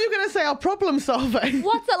 I thought you were going to say our problem solving.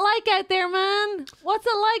 What's it like out there, man? What's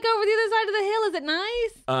it like over the other side of the hill? Is it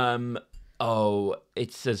nice? Oh,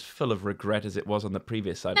 it's as full of regret as it was on the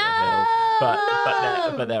previous side of the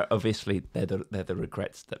hill. But they're obviously they're the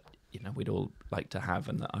regrets that we'd all like to have,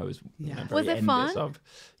 and that I was very Was it envious fun? of.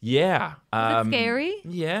 Yeah. Was it scary?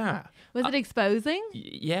 Yeah. Was it exposing?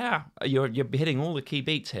 Yeah. You're hitting all the key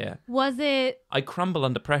beats here. Was it? I crumble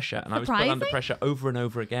under pressure, and I was put under Surprising? pressure over and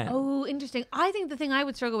over again. Oh, interesting. I think the thing I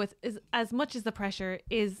would struggle with is, as much as the pressure,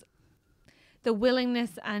 is the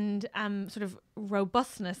willingness and sort of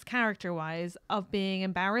robustness, character-wise, of being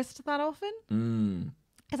embarrassed that often.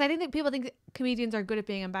 Because I think that people think comedians are good at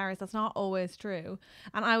being embarrassed. That's not always true.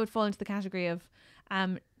 And I would fall into the category of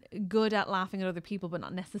good at laughing at other people, but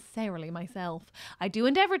not necessarily myself. I do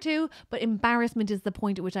endeavour to, but embarrassment is the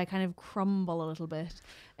point at which I kind of crumble a little bit.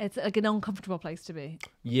 It's like an uncomfortable place to be.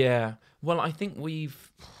 Yeah. Well, I think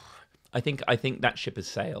I think that ship has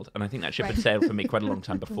sailed, and I think that ship had sailed for me quite a long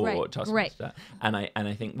time before Taskmaster. And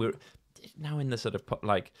I think we're now in the sort of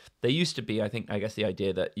like there used to be. I guess the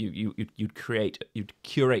idea that you'd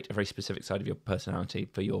curate a very specific side of your personality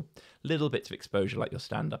for your little bits of exposure, like your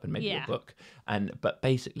stand up and maybe your book, but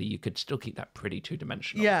basically you could still keep that pretty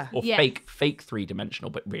 2-dimensional, or fake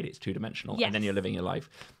 3-dimensional, but really it's 2-dimensional, and then you're living your life.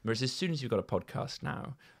 Whereas as soon as you've got a podcast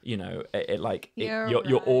now, you're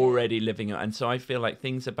already living it, and so I feel like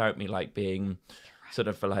things about me like being sort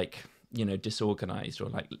of like disorganized or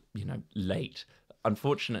like late.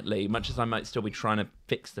 Unfortunately, much as I might still be trying to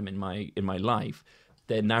fix them in my life,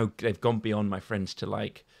 they've gone beyond my friends to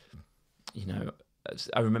like,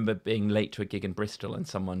 I remember being late to a gig in Bristol and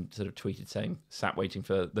someone sort of tweeted saying, sat waiting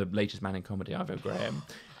for the latest man in comedy, Ivo Graham.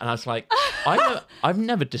 And I was like, I've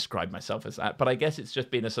never described myself as that, but I guess it's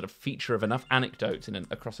just been a sort of feature of enough anecdotes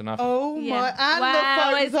across enough. Oh my! And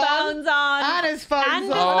wow, the phone's on. And his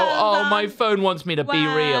phone's on. Oh, my phone wants me to be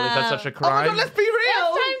real. Is that such a crime? Oh my God, let's be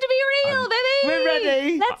real. It's time to be real, baby. We're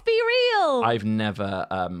ready. Let's be real. I've never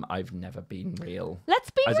been real. Let's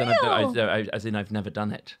be real. As in, I've never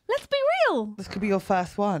done it. Let's be real. This could be your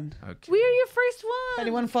first one. Okay. We're your first one. If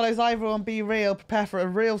anyone follows Ivo on Be Real, prepare for a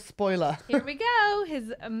real spoiler. Here we go.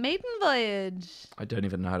 His maiden voyage. I don't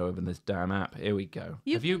even know how to open this damn app. Here we go.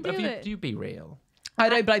 Do do you Be Real? I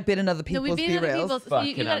know, but I've been in other people's we've been Be in other Reals. people's.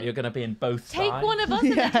 Fucking hell, you're going to be in both Take sides. one of us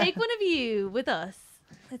and then take one of you with us.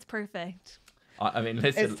 It's perfect. I mean,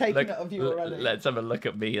 listen. It's taken it of you already. Let's have a look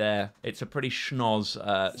at me there. It's a pretty schnoz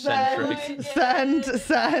centric. Send.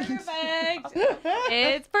 Perfect.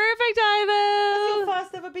 It's perfect, Ivo. Your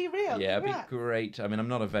first ever Be Real. Yeah, it'd be great. I mean, I'm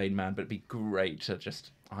not a vain man, but it'd be great to just.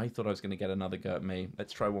 I thought I was going to get another go at me.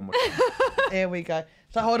 Let's try one more time. Here we go.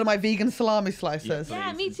 So hold on my vegan salami slices.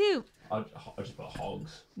 Yeah, me too. I'll just put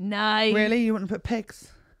hogs. Nice. Really? You wouldn't put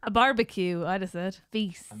pigs? A barbecue, I'd have said.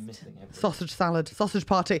 Feast. I'm missing everything. Sausage salad. Sausage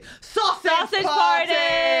party. Sausage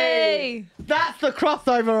party! That's the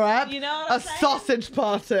crossover app. You know what I'm a saying? sausage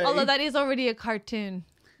party. Although that is already a cartoon.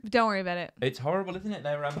 Don't worry about it. It's horrible, isn't it?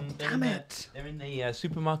 They're in the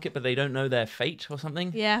supermarket, but they don't know their fate or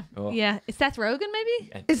something. Yeah. Oh. Yeah. Is Seth Rogen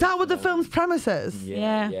maybe? Is that what the film's premise is?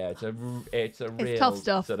 Yeah. Yeah. It's a real tough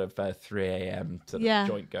stuff. sort of 3 a.m. sort of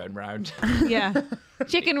joint going round. Yeah.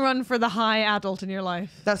 Chicken run for the high adult in your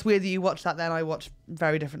life. That's weird that you watch that then. I watch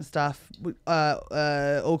very different stuff.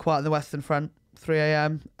 All Quiet on the Western Front, 3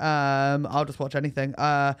 a.m. I'll just watch anything.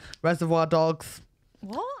 Reservoir Dogs.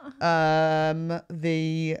 What?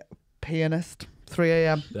 The Pianist, 3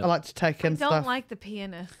 a.m. I like to take in I don't stuff. like The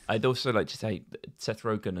Pianist. I'd also like to say Seth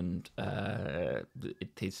Rogen and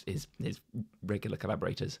his regular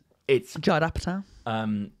collaborators. It's Judd Apatow.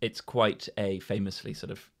 It's quite a famously sort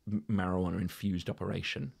of marijuana infused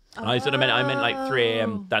operation. And I meant like 3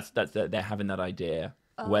 a.m. That's they're having that idea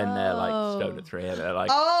when they're like stoned at 3 a.m. They're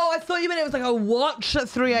like, Oh, I thought you meant it was like a watch at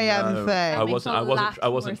 3 a.m. no, thing. I makes wasn't. a I wasn't. lot I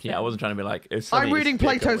wasn't. more Yeah, I sense. wasn't trying to be like. I'm reading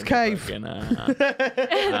Plato's Cave.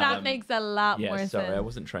 That makes a lot more Yeah, sorry, sense. I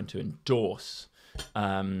wasn't trying to endorse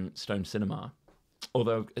Stone Cinema,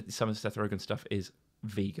 although some of Seth Rogen stuff is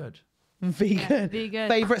good. Vegan. vegan.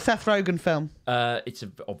 Favorite Seth Rogen film? It's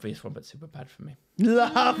an obvious one, but super bad for me.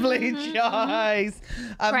 Lovely choice.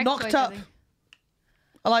 Correct Knocked choice, I Up. think.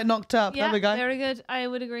 I like Knocked Up. Yeah, there we go. very good. I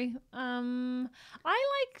would agree. I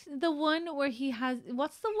like the one where he has.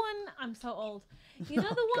 What's the one? I'm so old. You know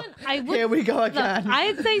the one I would. Here we go again. Look,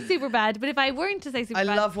 I'd say Superbad, but if I weren't to say Superbad, I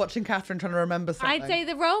love watching Catherine trying to remember something. I'd say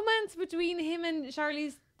the romance between him and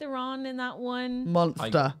Charlize Theron in that one.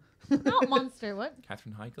 Monster. Not Monster. What?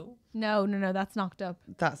 Catherine Heigl? No. That's Knocked Up.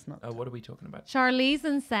 That's not. What are we talking about? Charlize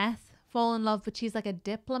and Seth fall in love, but she's like a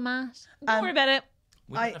diplomat. Don't worry about it.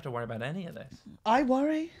 We don't have to worry about any of this. I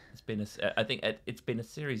worry. It's been I think it's been a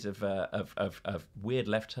series of weird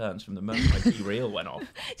left turns from the moment my reel went off.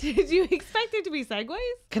 Did you expect it to be segues?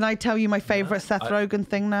 Can I tell you my favourite Seth Rogen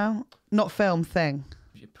thing now? Not film thing.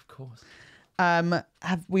 Of course.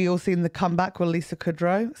 Have we all seen the comeback with Lisa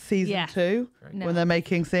Kudrow, season 2, No. when they're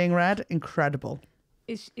making Seeing Red? Incredible.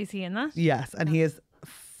 Is he in that? Yes, and he is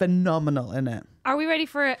phenomenal in it. Are we ready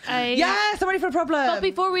for a... Yes, I'm ready for a problem. But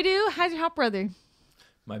before we do, how's your hot brother?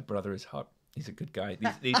 My brother is hot. He's a good guy.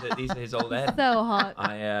 These are his old ends. So hot.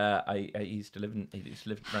 I used to live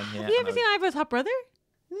around here. Have you ever seen Ivo's hot brother?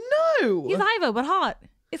 No. He's Ivo, but hot.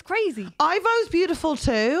 It's crazy. Ivo's beautiful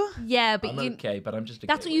too. Yeah, but I'm okay, but I'm just.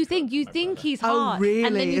 that's what you think. You think he's Oh, hot. really?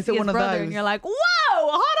 And then you Is see it his one of brother those? and you're like, whoa,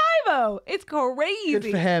 hot Ivo. It's crazy. Good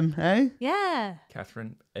for him, eh? Yeah.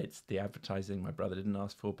 Catherine, it's the advertising my brother didn't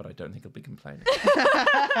ask for, but I don't think he'll be complaining.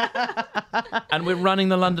 And we're running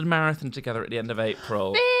the London Marathon together at the end of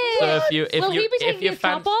April. So Will he be taking his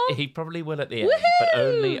top off? he probably will at the end,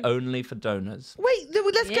 but only for donors. Wait,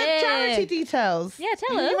 let's get charity details. Yeah,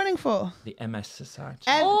 tell Who are us. you running for? The MS Society.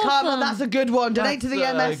 Come on, Awesome. that's a good one. Donate to the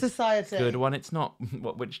That's MS a Society. Good one. It's not.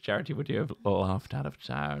 Which charity would you have laughed out of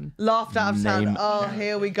town? Laughed out of town. Name Oh, charity.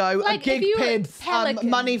 here we go. Like, a gig if you were pids. Pelican.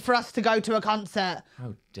 Money for us to go to a concert.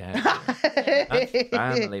 How dare you? That's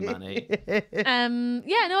family money. Yeah,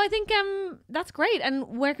 no, I think that's great.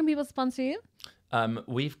 And where can people sponsor you?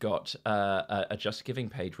 We've got a Just Giving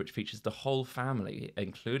page which features the whole family,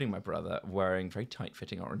 including my brother, wearing very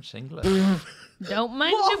tight-fitting orange singlets. Don't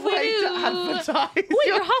mind What if a we way do. to advertise. Wait,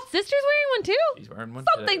 your hot sister's wearing one too? He's wearing one.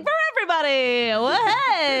 Something today. for everybody. Well,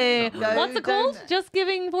 hey. No, What's it called? don't. Just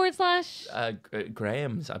giving /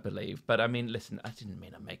 Graham's, I believe. But I mean, listen, I didn't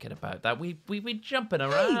mean to make it about that. We jumping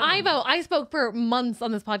around. Ivo, I spoke for months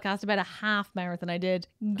on this podcast about a half marathon I did.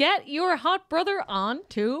 Get your hot brother on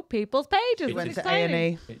two people's pages. Went It's to exciting.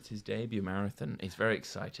 A&E. It's his debut marathon. He's very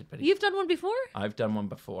excited, but You've done one before? I've done one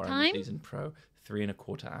before. I'm Time? a season pro,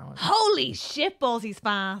 3.25 hours. Holy shit balls, he's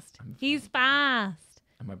fast. He's fast.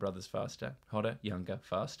 And my brother's faster, hotter, younger,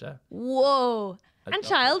 faster, Whoa. And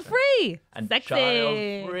child free. and Sexy.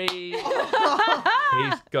 child-free.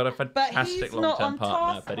 He's got a fantastic he's not long-term on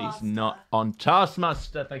partner, but he's Taskmaster. not on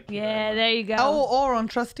Taskmaster. Thank you. Yeah, very there you go. Or on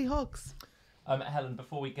TrustyHogs. much. Helen,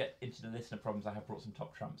 before we get into the listener problems, I have brought some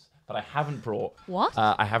top trumps, but I haven't brought. What?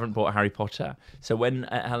 I haven't brought Harry Potter. So when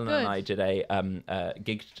Helen Good. and I did a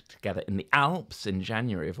gig together in the Alps in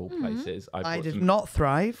January, of all places, I I brought did some not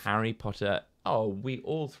thrive. Harry Potter. Oh, we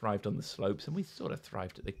all thrived on the slopes, and we sort of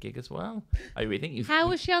thrived at the gig as well. I really think you. How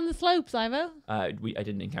was she on the slopes, Ivo? I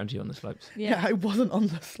didn't encounter you on the slopes. Yeah, I wasn't on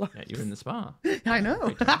the slide. Yeah, you were in the spa. I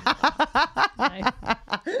know. Nice.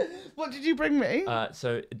 What did you bring me?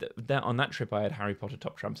 So on that trip, I had Harry Potter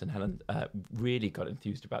top trumps, and Helen really got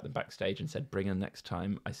enthused about them backstage and said, "Bring them next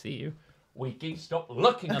time I see you." We gigged. Stop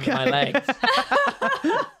looking under my legs.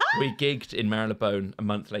 We gigged in Marylebone a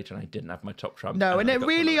month later, and I didn't have my top trump. No, and I it got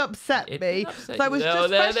really one of- upset It me. did upset So I you. was Oh, just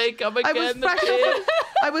there fresh, they come I was again, the fresh kids.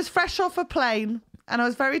 I was fresh off a plane. And I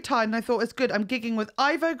was very tired, and I thought it's good. I'm gigging with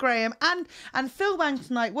Ivo Graham and Phil Wang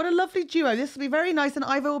tonight. What a lovely duo! This will be very nice. And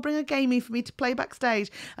Ivo will bring a gamey for me to play backstage.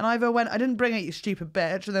 And Ivo went, "I didn't bring it, you stupid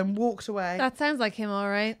bitch," and then walked away. That sounds like him, all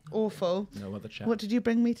right. Awful. No other chat. What did you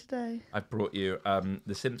bring me today? I brought you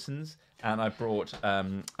The Simpsons, and I brought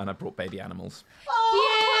Baby Animals.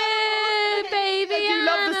 Yeah, baby I do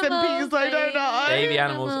love the animals, Simpies, though, don't I? Baby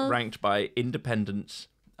Animals ranked by independence,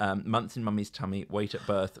 months in mummy's tummy, weight at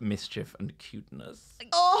birth, mischief, and cuteness.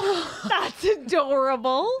 Oh, That's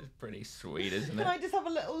adorable. Pretty sweet, isn't can it? I just have a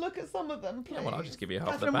little look at some of them, please? Yeah, well, I'll just give you half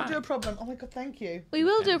Catherine, the we'll do a bag. problem. Oh my god, thank you. We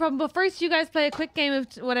will do a problem, but first you guys play a quick game of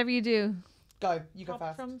whatever you do. Go, you go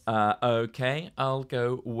first. Okay, I'll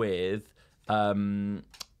go with.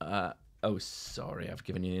 Oh, sorry, I've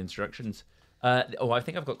given you the instructions. I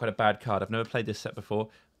think I've got quite a bad card. I've never played this set before.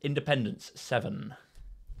 Independence 7.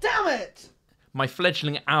 Damn it! My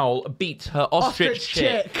fledgling owl beats her ostrich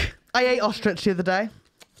chick. I ate ostrich the other day.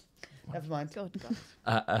 Never mind. Good God.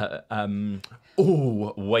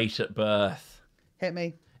 Weight at birth. Hit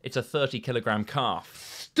me. It's a 30-kilogram calf.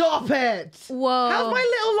 Stop it! Whoa. How's my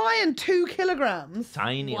little lion 2 kilograms?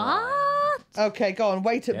 Tiny lion. What? Okay, go on.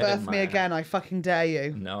 Wait at Get it, birth me man. again. I fucking dare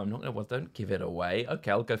you. No, I'm not going to. Well, don't give it away. Okay,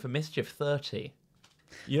 I'll go for mischief 30.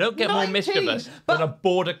 You don't get more 19, mischievous but than a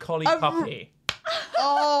border collie a- puppy,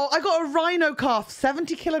 Oh, I got a rhino calf,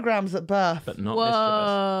 70 kilograms at birth. but not Whoa.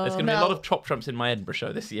 mischievous. There's going to be a No. lot of top trumps in my Edinburgh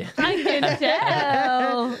show this year. I can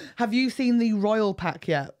tell. Have you seen the Royal Pack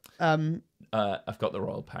yet? I've got the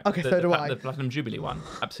Royal Pack. Okay, so do I. The Platinum Jubilee one,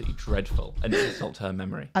 absolutely dreadful, and insult her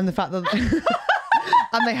memory. And the fact that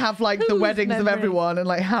and they have like the Whose weddings of memory? everyone and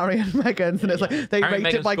like Harry and Meghan's, and it's like they Harry and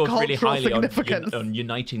rate it Meghan by scores cultural really highly significance. on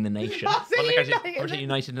uniting the nation. Oh, so Or like I said, uniting or is it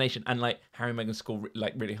uniting the nation, and like Harry and Meghan score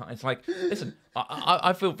like really high. It's like, listen,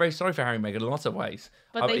 I feel very sorry for Harry and Meghan in lots of ways.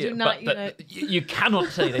 But they do not unite. You cannot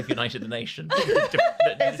say they've united the nation.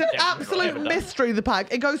 It's an absolute mystery, the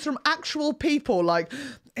pack. It goes from actual people like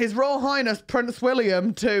His Royal Highness Prince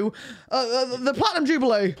William to the Platinum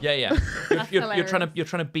Jubilee. Yeah. You're trying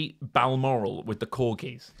hilarious. to beat Balmoral with the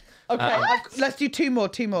corgis. Okay, let's do two more.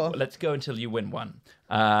 Let's go until you win one.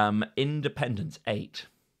 Independence 8.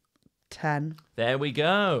 10. There we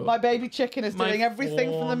go. My baby chicken is My doing everything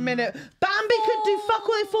from the fawn. minute. Bambi could do fuck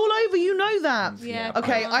all, they fall over, you know that. Yeah.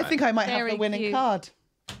 Okay, I think I might have Very the winning cute. card.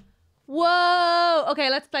 Whoa. Okay,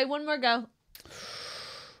 let's play one more go.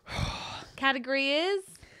 Category is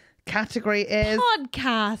Category is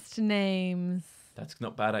podcast names. That's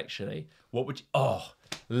not bad, actually. What would you... Oh,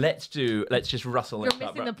 let's just rustle You're it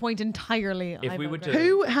up. missing the point entirely. If we Ivo were Graham. to-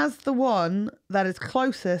 who has the one that is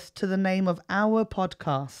closest to the name of our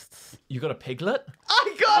podcasts? You got a piglet?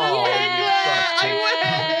 I got Oh, a piglet!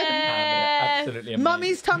 Yes. Absolutely amazing.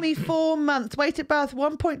 Mummy's tummy 4 months, weight at birth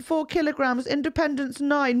 1.4 kilograms, independence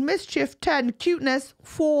 9, mischief 10, cuteness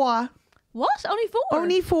 4. What? Only 4?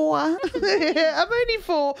 Only 4. I'm only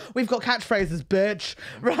 4. We've got catchphrases, bitch.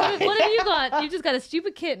 Right. What have you got? You just got a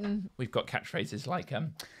stupid kitten. We've got catchphrases like,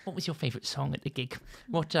 what was your favourite song at the gig?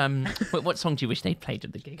 What song do you wish they'd played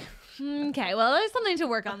at the gig? Okay, well, there's something to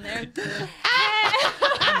work on there.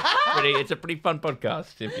 It's a pretty fun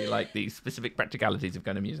podcast if you like the specific practicalities of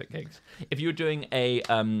going to music gigs. If you were doing a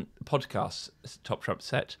podcast top trump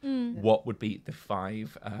set, what would be the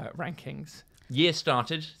 5 rankings? Year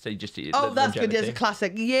started, so you just Oh, that's good. There's a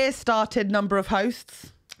classic. Year started, number of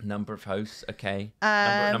hosts. Number of hosts, okay.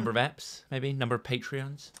 Number of eps, maybe. Number of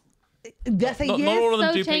Patreons. That's a Not year. all of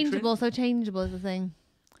them So do changeable, Patreon. so changeable is the thing.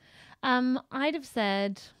 I'd have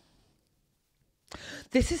said...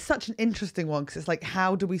 This is such an interesting one because it's like,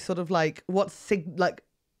 how do we sort of like,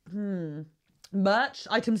 merch,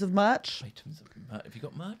 items of merch. Items of have you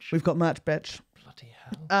got merch? We've got merch, bitch. Bloody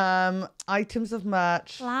hell. Items of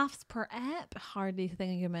merch. Laughs per ep? Hardly a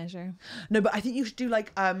thing you can measure. No, but I think you should do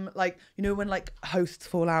like you know when like hosts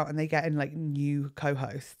fall out and they get in like new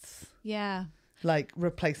co-hosts, Yeah. like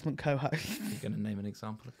replacement co-hosts. You're going to name an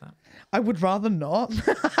example of that? I would rather not.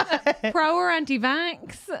 Pro or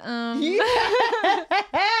anti-vax?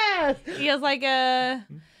 Yes, He has like a...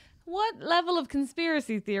 What level of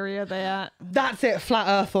conspiracy theory are they at? that's it. Flat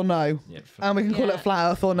Earth or no, Yeah, and we can call Yeah. it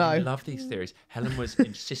Flat Earth or I no. love these theories. Helen was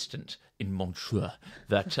insistent in Montreux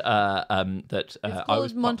that It's I called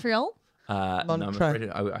was Montreal. No, I'm Montreux. afraid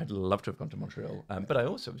I'd love to have gone to Montreal, but I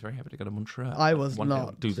also was very happy to go to Montreux. I was One day not.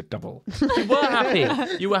 I'll do the double. You were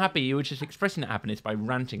happy. You were happy. You were just expressing that happiness by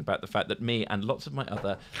ranting about the fact that me and lots of my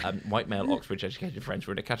other white male Oxford-educated friends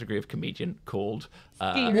were in a category of comedian called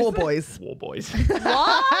War boys. War Boys.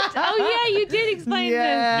 What? Oh, yeah, you did explain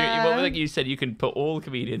Yeah. You said you can put all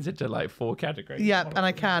comedians into like 4 categories. Yep, One and of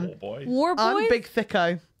I them can. is War Boys. this. War boys? I'm Big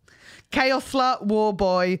Thicko, Chaos Slut, War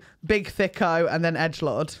Boy, Big Thicko, and then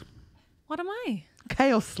Edgelord. What am I?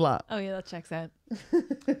 Chaos Slut. Oh, yeah, that checks out.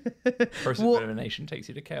 Process of elimination takes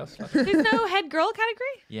you to chaos. There's no head girl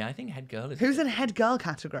category? Yeah, I think head girl is. Who's in head girl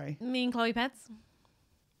category? Me and Chloe Pets.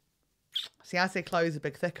 See, I say Chloe's a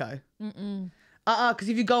Big Thicko. Because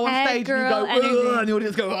if you go on Head stage and you girl go, energy. "Ugh," and the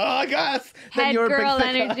audience go, "Oh, I guess," then Head you're girl a Big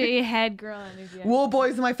Thicko. energy, head girl energy. War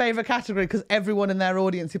Boys are my favourite category because everyone in their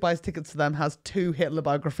audience who buys tickets to them has 2 Hitler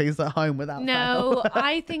biographies at home without No, fail.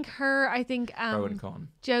 I think her, I think pro and con?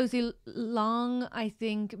 Josie Long, I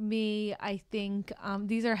think me, I think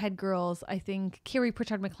these are head girls. I think Kiri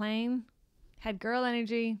Pritchard McLean, head girl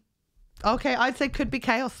energy. Okay, I'd say could be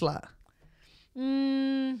Chaos Slut.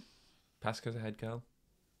 Pasco's a head girl.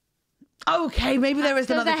 Okay, maybe there is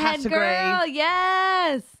There's another a head category. girl,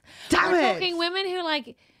 yes. Damn We're it. talking women who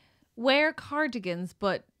like wear cardigans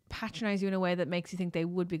but patronize you in a way that makes you think they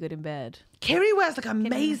would be good in bed. Kiri wears like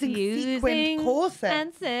amazing sequined Confusing corset.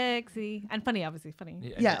 and sexy and funny, obviously funny,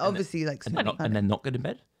 Yeah, and obviously like and then not good in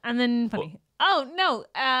bed. and then funny. Oh no,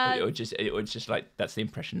 It would just like that's the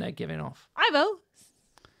impression they're giving off. Ivo,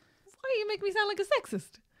 why do you make me sound like a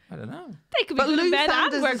sexist? I don't know. They could be But good in Lou bed and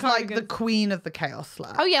Sanders wear is like the cardigans. queen of the Chaos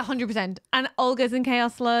Slut. Oh yeah, 100%. And Olga's in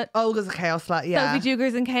Chaos Slut. Olga's a Chaos Slut, yeah. Sophie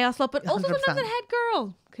Duger's in Chaos Slut, but also 100%. sometimes a head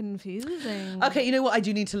girl. Confusing. Okay, you know what? I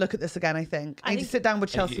do need to look at this again, I think. I need to think- sit down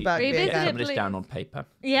with Chelsea Bergby Revisit again. it. Some of this down on paper.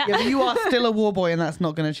 Yeah. Yeah, but you are still a war boy and that's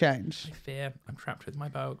not going to change. I fear I'm trapped with my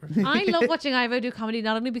biography. I love watching Ivo do comedy,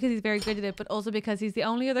 not only because he's very good at it, but also because he's the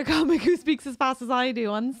only other comic who speaks as fast as I do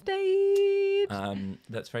on stage.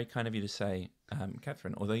 That's very kind of you to say,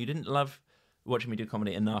 Catherine. Although you didn't love watching me do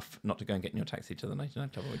comedy enough not to go and get in your taxi to the 99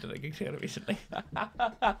 Club when we did a gig together recently. I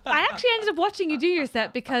actually ended up watching you do your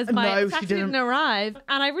set because my taxi didn't arrive,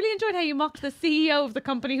 and I really enjoyed how you mocked the CEO of the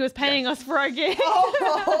company who was paying us for our gig.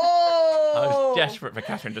 Oh. I was desperate for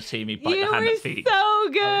Catherine to see me bite the hand that feeds. So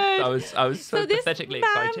good. I was so pathetically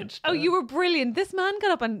excited. Oh, you were brilliant. This man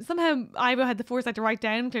got up and somehow Ivo had the foresight to write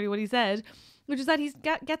down clearly what he said, which is that he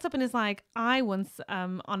gets up and is like, I once,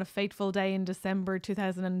 on a fateful day in December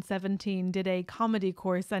 2017, did a comedy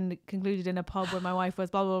course and concluded in a pub where my wife was,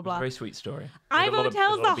 blah, blah, blah. Very sweet story. Ivo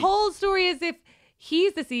tells the whole story as if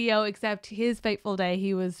he's the CEO, except his fateful day,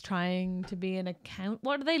 he was trying to be an account.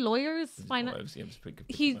 What are they, lawyers? He's very nice,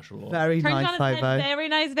 Ivo. Very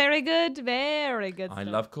nice, very good, very good I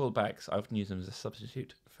stuff. love callbacks. I often use them as a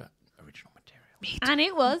substitute for original material. And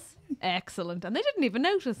it was excellent, and they didn't even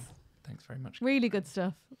notice. Thanks very much. Really good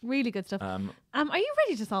stuff. Really good stuff. Are you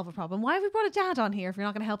ready to solve a problem? Why have we brought a dad on here if you're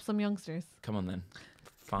not going to help some youngsters? Come on then.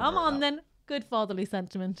 Come on then. Good fatherly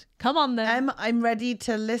sentiment. Come on then. I'm ready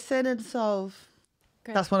to listen and solve.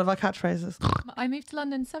 Great. That's one of our catchphrases. I moved to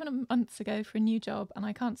London 7 months ago for a new job, and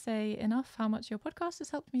I can't say enough how much your podcast has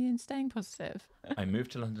helped me in staying positive. I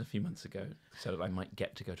moved to London a few months ago so that I might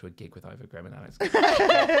get to go to a gig with Ivo Graham and Alex.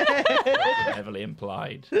 Heavily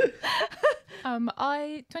implied.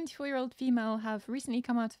 I, 24-year-old female, have recently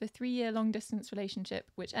come out of a 3-year long-distance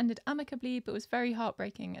relationship, which ended amicably but was very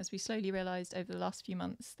heartbreaking as we slowly realised over the last few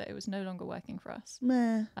months that it was no longer working for us.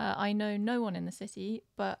 Meh. I know no one in the city,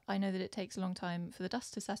 but I know that it takes a long time for the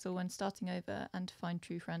dust to settle when starting over and to find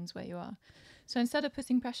true friends where you are. So instead of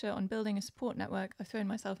putting pressure on building a support network, I've thrown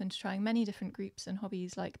myself into trying many different groups and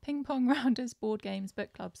hobbies like ping pong, rounders, board games,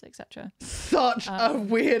 book clubs, etc. Such a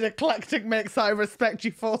weird eclectic mix I respect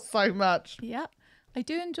you for so much. Yeah. I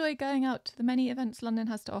do enjoy going out to the many events London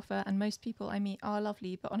has to offer, and most people I meet are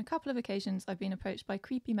lovely, but on a couple of occasions I've been approached by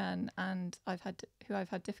creepy men and I've had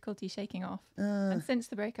difficulty shaking off. And since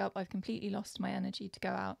the breakup, I've completely lost my energy to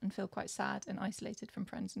go out and feel quite sad and isolated from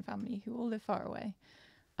friends and family who all live far away.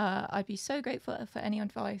 I'd be so grateful for any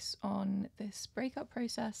advice on this breakup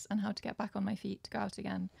process and how to get back on my feet to go out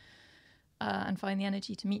again and find the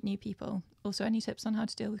energy to meet new people. Also, any tips on how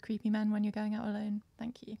to deal with creepy men when you're going out alone?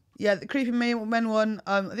 Thank you. Yeah, the creepy men one,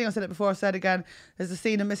 I think I said it before, I said again, there's a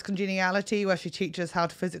scene in Miss Congeniality where she teaches how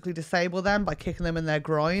to physically disable them by kicking them in their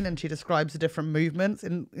groin, and she describes the different movements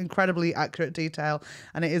in incredibly accurate detail,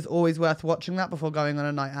 and it is always worth watching that before going on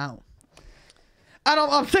a night out. And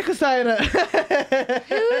I'm sick of saying it.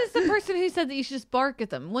 Who is the person who said that you should just bark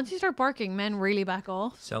at them? Once you start barking, men really back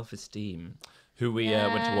off. Self-esteem. Who we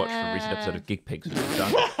went to watch for a recent episode of Gig Pigs, which was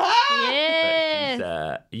done. Yes.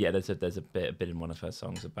 There's a bit in one of her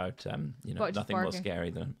songs about nothing more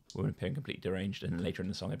scary than a woman appearing completely deranged, and later in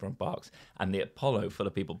the song everyone barks, and the Apollo full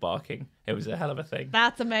of people barking. It was a hell of a thing.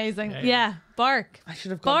 That's amazing. Yeah, bark. I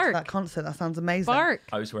should have gone to that concert. That sounds amazing. Bark.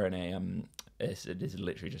 I was wearing a it is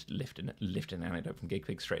literally just lifting an anecdote from Gig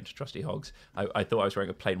Pigs straight into TrustyHogs. I thought I was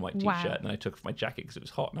wearing a plain white t-shirt, and then I took off my jacket because it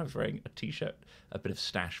was hot, and I was wearing a t-shirt, a bit of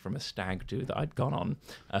stash from a stag do that I'd gone on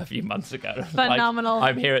a few months ago. Phenomenal.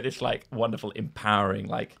 I'm here at this wonderful,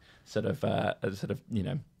 empowering,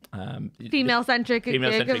 female-centric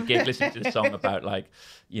gig, listening to this song about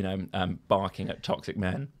barking at toxic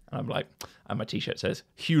men. And and my t-shirt says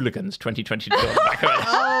Hooligans 2022 on the back of it.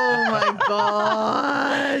 Oh my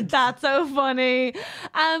God. That's so funny.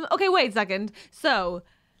 Okay, wait a second. So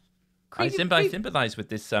I sympathise with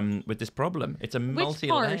this problem. It's a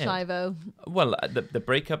multi-layered. Which part, Ivo? Well, the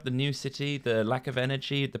breakup, the new city, the lack of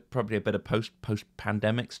energy, probably a bit of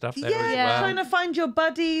post-pandemic stuff there as well. Trying to find your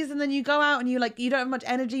buddies, and then you go out and you don't have much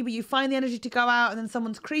energy, but you find the energy to go out, and then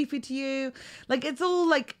someone's creepy to you.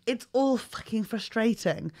 It's all fucking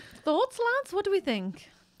frustrating. Thoughts, lads? What do we think?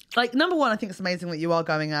 Number one, I think it's amazing that you are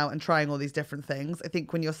going out and trying all these different things. I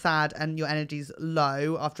think when you're sad and your energy's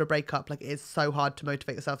low after a breakup, it is so hard to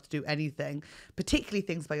motivate yourself to do anything, particularly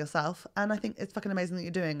things by yourself. And I think it's fucking amazing that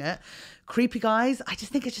you're doing it. Creepy guys, I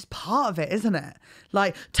just think it's just part of it, isn't it?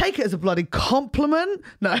 Take it as a bloody compliment.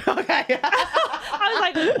 No, okay. I was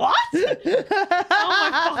like, what? Oh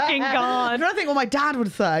my fucking God. I'm trying to think what my dad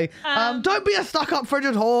would say. Don't be a stuck-up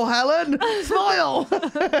frigid whore, Helen. Smile.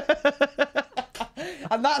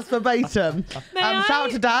 And that's verbatim. Shout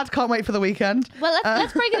out to Dad. Can't wait for the weekend. Well,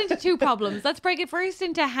 let's break it into two problems. Let's break it first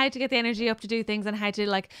into how to get the energy up to do things and how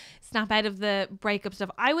to snap out of the breakup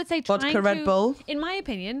stuff. I would say Red Bull. In my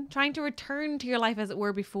opinion, trying to return to your life as it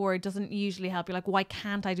were before doesn't usually help you. Why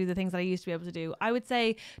can't I do the things that I used to be able to do? I would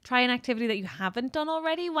say try an activity that you haven't done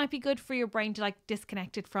already. Might be good for your brain to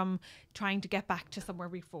disconnect it from trying to get back to somewhere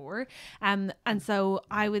before. And so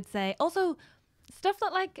I would say also stuff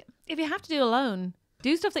that if you have to do alone,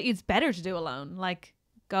 do stuff that it's better to do alone. Like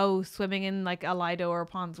go swimming in like a Lido or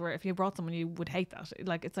ponds where if you brought someone you would hate that.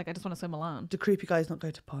 Like it's like I just want to swim alone. Do creepy guys not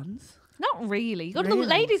go to ponds? Not really. You go to the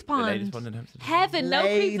ladies' pond. The ladies' pond in Hampstead. Heaven, no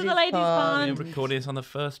creeps in the ladies' pond. We're recording this on the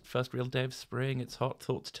first real day of spring. It's hot.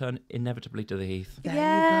 Thoughts turn inevitably to the heath.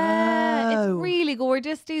 Yeah, it's really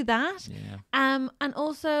gorgeous. Do that. Yeah. And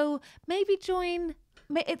also maybe join.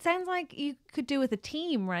 It sounds like you could do with a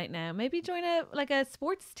team right now. Maybe join a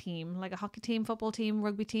sports team, like a hockey team, football team,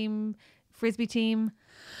 rugby team, frisbee team,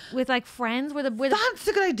 with like friends. That's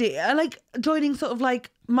a good idea. Like joining sort of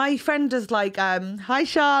like my friend does like hi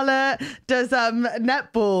Charlotte does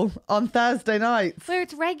netball on Thursday nights where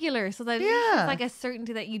it's regular, so that it's like a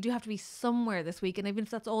certainty that you do have to be somewhere this week, and even if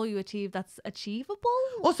that's all you achieve, that's achievable.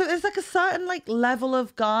 Also, there's like a certain like level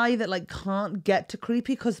of guy that like can't get to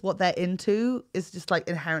creepy because what they're into is just like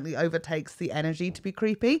inherently overtakes the energy to be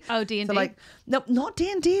creepy. Oh, D&D? So like no, not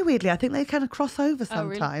D&D weirdly. I think they kind of cross over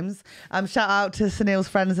sometimes. Really? Shout out to Sunil's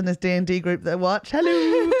friends in his D&D group that watch.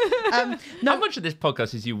 Hello. How much of this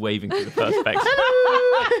podcast is you waving through the perspex?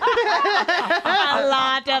 A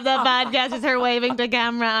lot of the podcast is her waving to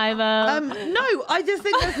camera, Ivo. No, I just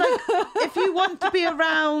think there's like, if you want to be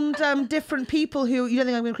around different people who you don't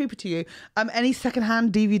think I'm going to creepy to you, any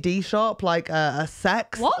secondhand DVD shop like a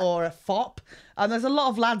Sex or a FOP. There's a lot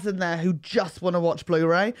of lads in there who just want to watch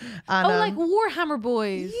Blu-ray. And, like Warhammer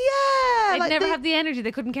boys. Yeah. They'd never have the energy.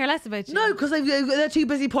 They couldn't care less about you. No, because they're too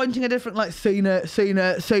busy pointing at different, like, seen it. Is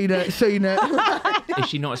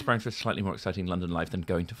she not aspiring for a slightly more exciting London life than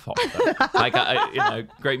going to Fox? Like,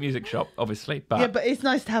 great music shop, obviously. But yeah, but it's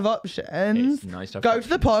nice to have options. It's nice to have Go to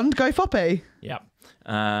the pond, go foppy. Yeah.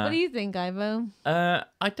 What do you think, Ivo? I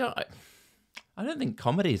don't think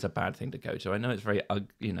comedy is a bad thing to go to. I know it's very,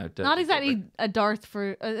 not exactly a dearth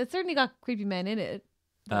for. It's certainly got creepy men in it.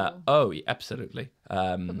 Yeah, absolutely.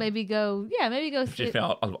 But maybe go.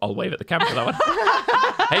 I'll wave at the camera for that one.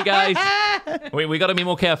 Hey guys, we got to be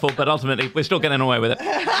more careful, but ultimately we're still getting away with it.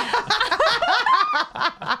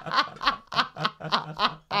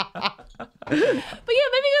 But yeah,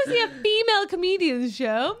 maybe go see a female comedian's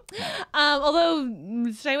show.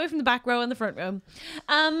 Although stay away from the back row and the front row.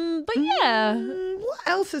 But yeah. What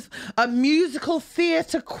else is a musical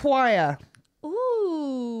theatre choir?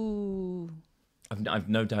 Ooh. I've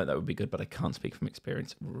no doubt that would be good, but I can't speak from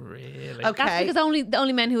experience, really. Okay. That's because the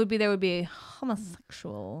only men who would be there would be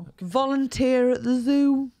homosexual. Volunteer at the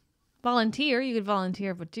zoo. Volunteer, you could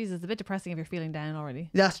volunteer, but Jesus, it's a bit depressing if you're feeling down already.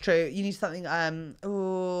 That's true. You need something.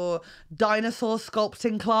 Dinosaur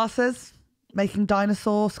sculpting classes, making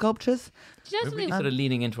dinosaur sculptures. Do you know We're really something? sort of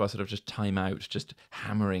leaning into our sort of just time out, just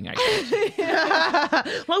hammering activity.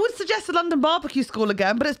 Well, I would suggest the London Barbecue School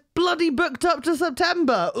again, but it's bloody booked up to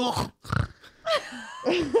September. Ugh.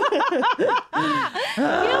 You know what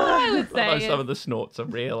I would say? Although some of the snorts are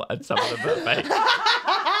real and some of them are fake.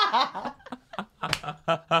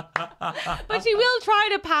 But she will try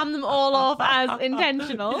to palm them all off as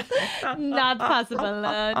intentional. Not possible.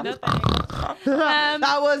 No thanks.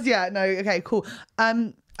 That was okay, cool.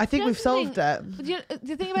 I think we've solved it.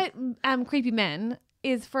 The thing about creepy men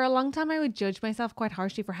is for a long time I would judge myself quite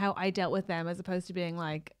harshly for how I dealt with them, as opposed to being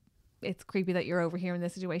like, it's creepy that you're over here in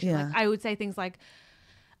this situation. Yeah. Like I would say things like,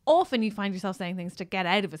 often you find yourself saying things to get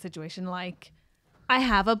out of a situation like, I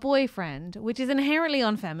have a boyfriend, which is inherently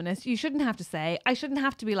unfeminist. You shouldn't have to say. I shouldn't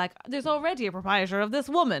have to be like, there's already a proprietor of this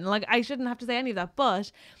woman. Like, I shouldn't have to say any of that.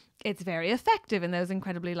 But it's very effective in those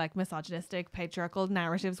incredibly like misogynistic, patriarchal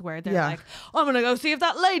narratives where they're like, I'm going to go see if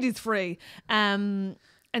that lady's free. And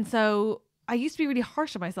so I used to be really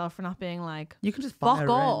harsh on myself for not being like, You can just fuck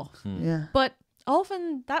off. Yeah. But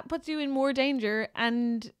often that puts you in more danger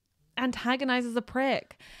and antagonizes a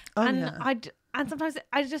prick. And sometimes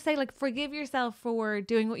I just say, like, forgive yourself for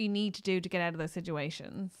doing what you need to do to get out of those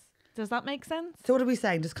situations. Does that make sense? So what are we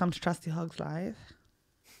saying? Just come to TrustyHogs live?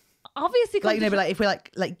 Obviously, Like, but like if we're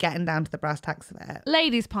like getting down to the brass tacks of it.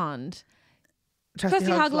 Ladies Pond.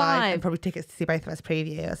 TrustyHogs Live. and probably tickets to see both of us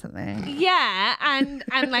preview or something. Yeah, and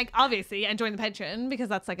like obviously, and join the Patreon because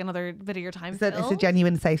that's like another bit of your time. So it's a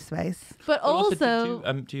genuine safe space. But also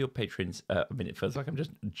do your patrons? I mean, it feels like I'm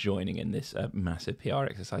just joining in this massive PR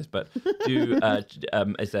exercise. But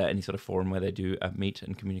is there any sort of forum where they do meet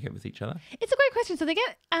and communicate with each other? it's a great question. So they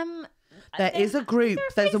get There is a group.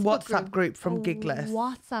 There's a Facebook WhatsApp group from Gigless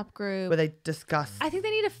WhatsApp group where they discuss. I think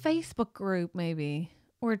they need a Facebook group maybe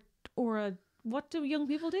or a what do young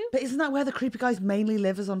people do? But isn't that where the creepy guys mainly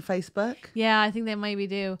live, is on Facebook? Yeah, I think they maybe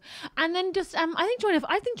do. And then just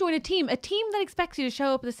I think join a team that expects you to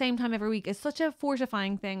show up at the same time every week is such a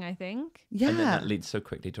fortifying thing, I think. Yeah. And then that leads so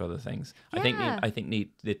quickly to other things. Yeah. I think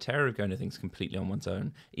the terror of going to things completely on one's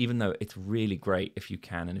own, even though it's really great if you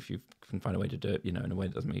can and if you can find a way to do it, in a way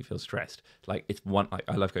that doesn't make you feel stressed. Like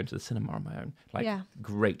I love going to the cinema on my own. Like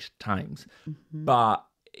great times. Mm-hmm. But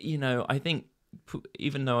I think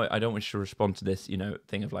even though I don't wish to respond to this,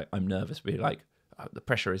 thing of like I'm nervous, be like the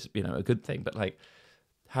pressure is a good thing, but like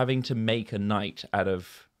having to make a night out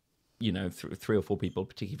of 3 or 4 people,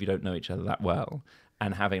 particularly if you don't know each other that well,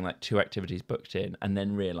 and having like 2 activities booked in, and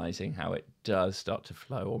then realizing how it does start to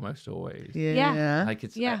flow almost always. Yeah. Like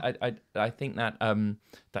it's I think that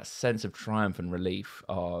that sense of triumph and relief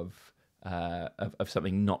of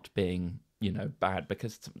something not being bad,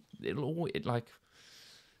 because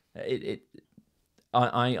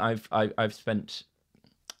I've spent,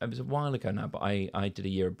 it was a while ago now, but I did a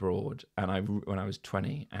year abroad, and when I was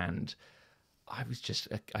 20, and I just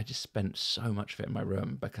spent so much of it in my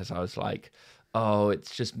room because I was like, oh,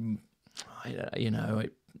 it's just,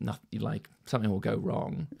 like something will go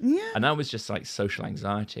wrong. Yeah. And that was just like social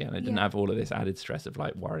anxiety, and I didn't have all of this added stress of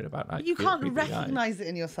like worrying about like. You can't recognize it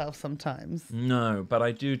in yourself sometimes. No, but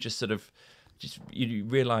I do just you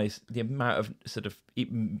realize the amount of sort of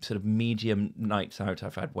medium nights out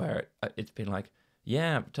I've had where it's been like,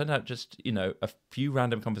 yeah, turned out just a few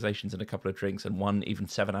random conversations and a couple of drinks and one even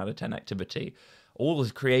 7 out of 10 activity all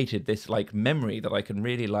has created this like memory that I can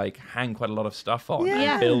really like hang quite a lot of stuff on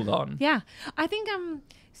and build on. Yeah, I think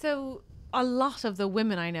so a lot of the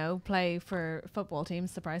women I know play for football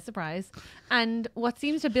teams, surprise, surprise. And what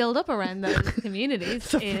seems to build up around those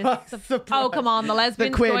communities is... Oh, come on, the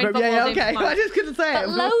lesbians queer join group. football teams. Okay. I just couldn't say but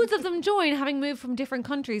it. Loads of them join, having moved from different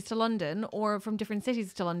countries to London or from different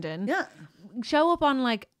cities to London. Yeah. Show up on,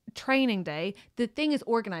 like, training day. The thing is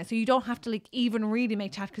organised, so you don't have to, like, even really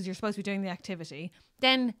make chat because you're supposed to be doing the activity.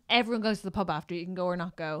 Then everyone goes to the pub after. You can go or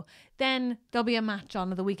not go. Then there'll be a match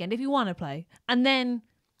on the weekend if you want to play. And then...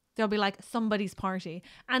 there'll be like somebody's party,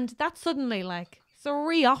 and that's suddenly like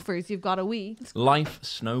 3 offers you've got a week. Life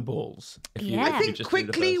snowballs. I think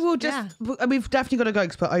quickly we'll just we've definitely got to go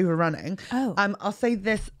because we're overrunning. I'll say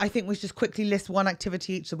this, I think we should just quickly list one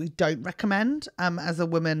activity each that we don't recommend as a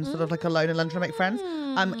woman sort of like alone in London to make friends.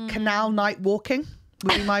 Canal night walking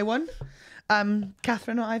would be my one.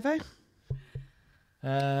 Catherine or Ivo?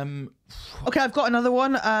 Okay, I've got another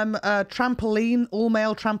one. A trampoline,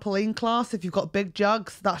 all-male trampoline class. If you've got big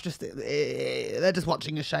jugs, that's just they're just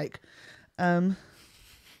watching you shake.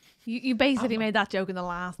 You basically made that joke in the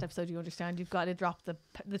last episode. You understand? You've got to drop the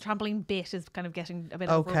trampoline bit is kind of getting a bit.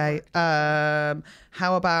 Okay.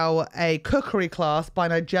 How about a cookery class by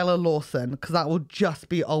Nigella Lawson? Because that will just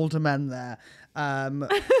be older men there,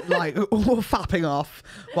 like fapping off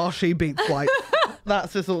while she beats whites.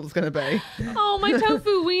 That's just all it's going to be. Oh, my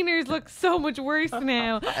tofu wieners look so much worse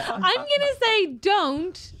now. I'm going to say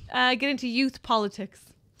don't get into youth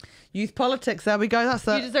politics. Youth politics, there we go. That's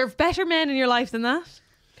You deserve better men in your life than that.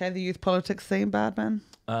 Okay, the youth politics scene, bad men.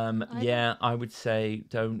 Yeah, I would say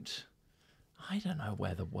don't. I don't know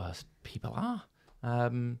where the worst people are.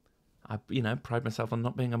 I pride myself on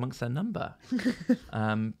not being amongst their number.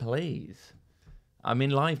 Please. I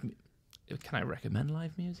mean, can I recommend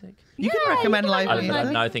live music? You can recommend live music.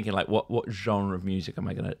 I'm now thinking like, what genre of music am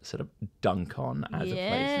I going to sort of dunk on as a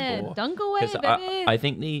place for? Dunk away, baby. I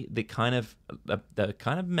think the kind of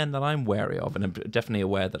men that I'm wary of, and I'm definitely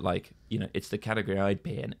aware that like it's the category I'd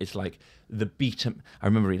be in. It's like the beta. I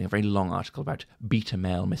remember reading a very long article about beta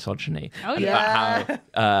male misogyny. Oh and yeah. About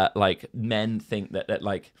how like men think that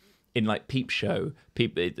like. In like Peep Show,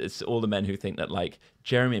 it's all the men who think that like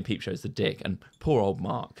Jeremy and Peep Show is the dick, and poor old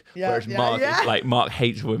Mark. Whereas Mark is like Mark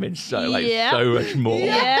hates women so much more.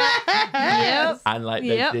 And like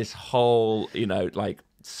there's this whole like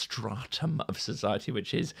stratum of society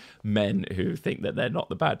which is men who think that they're not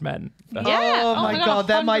the bad men. Oh my god,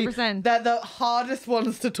 100%. they're the hardest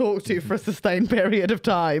ones to talk to for a sustained period of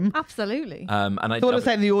time. Absolutely. And I want to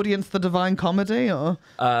say in the audience the Divine Comedy, or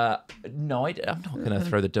no, I'm not going to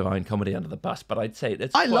throw the Divine Comedy under the bus, but I'd say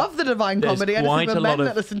I love the Divine Comedy, and it's the men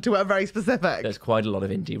that listen to it are very specific. There's quite a lot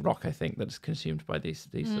of indie rock, I think, that is consumed by these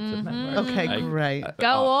sorts of men. Okay, great.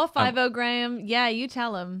 Go off, Ivo Graham. Yeah, you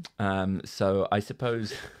tell him. So I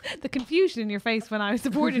suppose the confusion in your face when I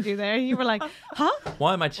supported you there. You were like, huh?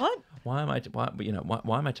 Why am I telling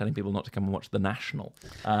people not to come and watch The National?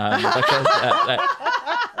 Because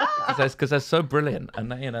because they're so brilliant,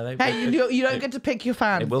 and they. Hey, you don't get to pick your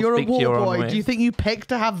fans. will You're a speak to war your boy. own Do you think you pick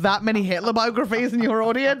to have that many Hitler biographies in your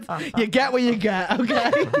audience? You get what you get,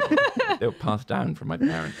 okay? They were passed down from my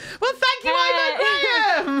parents. Well, thank you, Ivo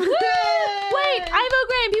Graham. Wait, Ivo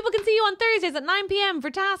Graham, people can see you on Thursdays at 9 p.m. for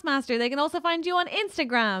Taskmaster. They can also find you on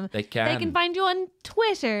Instagram. They can. They can find you on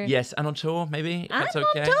Twitter. Yes, and on tour, maybe. If that's And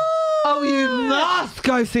on okay. tour. Oh, you must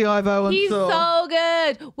go see Ivo on He's tour. so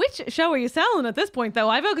good. Which show are you selling at this point, though,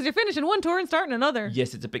 Ivo? Because you're finishing one tour and starting another.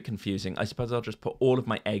 Yes, it's a bit confusing. I suppose I'll just put all of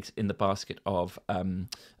my eggs in the basket of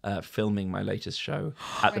filming my latest show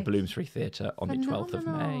at the Bloomsbury Theatre on the 12th of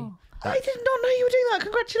May. Phenomenal. I did not know you were doing that.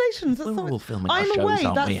 Congratulations. That's We're so all filming our I'm shows, away.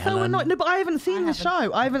 aren't That's we, so Helen? annoying. No, but I haven't seen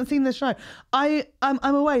the show.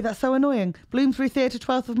 I'm away. That's so annoying. Bloomsbury Theatre,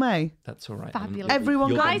 12th of May. That's all right. Fabulous. Everyone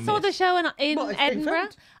You'll go- I be saw the missed. show in What, it's being Edinburgh.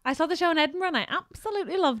 filmed? I saw the show in Edinburgh and I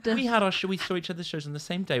absolutely loved it. We saw each other's shows on the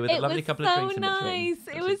same day with a It lovely was couple so of drinks in between. nice.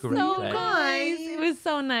 It It was a was great so day. nice. It was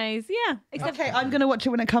so nice. Yeah. Except Okay, I'm going to watch it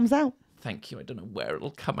when it comes out. Thank you. I don't know where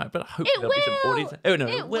it'll come out, but I hope It there'll be some will. audience. Oh no,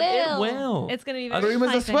 It It will. will. It's going to be very Rumours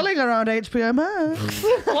are exciting. swelling around HBO Max.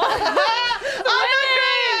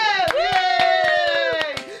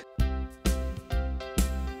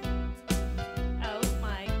 Oh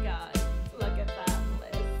my god. Look at that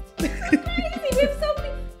list. It's crazy. We have so many.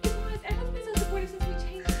 You guys, everyone's been so supportive since we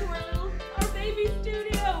changed to our baby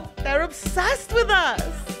studio. They're obsessed with us.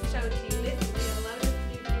 Show to you. Listen, we have a lot of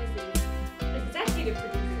new producers. Executive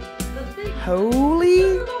producers. The big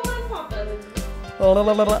Holy.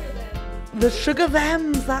 Papa. The sugar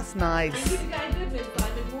thems. That's nice. Thank you to Guy Goodman,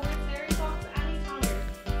 Simon Moore, Mary Fox, Annie Tonner,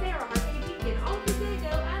 Sarah Harque-Deakin,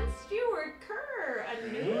 Jago, and Stewart Kerr. A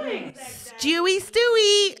new exec.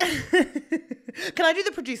 Stewie. Can I do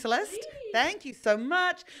the producer list? Thank you so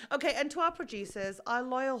much. Okay, and to our producers, our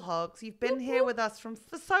loyal hogs, you've been here with us for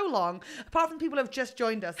so long, apart from people who have just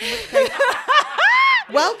joined us, in which case,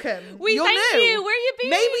 welcome. We You're thank new. you. Where you been?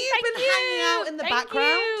 Maybe you've Thank been you. hanging out in the Thank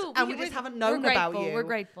background you. and we just haven't known we're about grateful. you. We're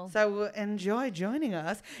grateful. So enjoy joining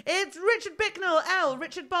us. It's Richard Bicknell, Elle,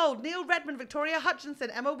 Richard Bold, Neil Redmond, Victoria Hutchison,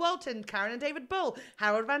 Emma Walton, Karen and David Bull,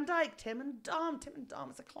 Harald van Dijk, Tim and Dom. Tim and Dom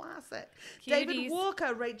is a classic. David Cuties.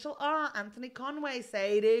 Walker, Rachel R, Anthony Conway,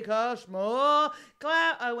 Sadie Cashmore,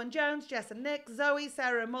 Claire, Owen-Jones, Jess and Nick, Zoe,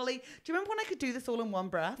 Sarah and Molly. Do you remember when I could do this all in one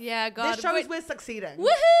breath? Yeah, God. This show is we're succeeding.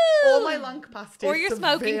 Woohoo! All my lung capacity Or is you're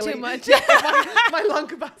smoking too severely- much. my lung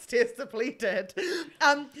capacity is depleted.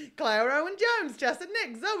 Claire Owen-Jones, Jess and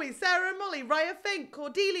Nick, Zoe, Sarah and Molly, Raya Fink,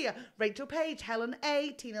 Cordelia, Rachel Page, Helen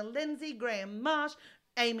A, Tina Lindsay, Graham Marsh,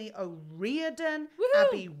 Amy O'Riordan, Woohoo!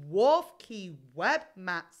 Abby Wharf, Key Webb,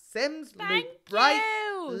 Matt Sims, Thank Luke Bright,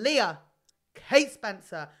 you. Leah, Kate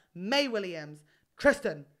Spencer, May Williams,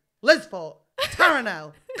 Tristan, Liz Fort,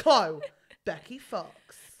 Taranell, Chloe, Becky Fox.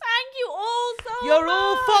 Thank you all so You're much.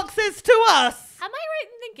 all foxes to us. Am I right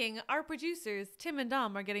in thinking our producers, Tim and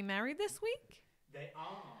Dom, are getting married this week? They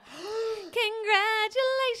are.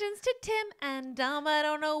 Congratulations to Tim and Dom. I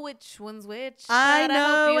don't know which one's which. I but I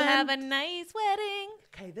know, hope you and- have a nice wedding.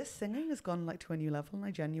 Okay, this singing has gone like to a new level, and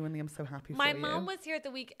I genuinely am so happy My for you. mom was here at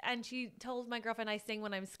the week and she told my girlfriend I sing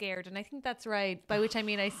when I'm scared. And I think that's right. By which I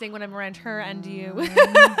mean I sing when I'm around her and you.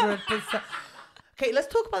 100%. Okay, let's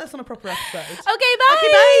talk about this on a proper episode. Okay, bye.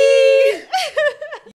 Okay, bye.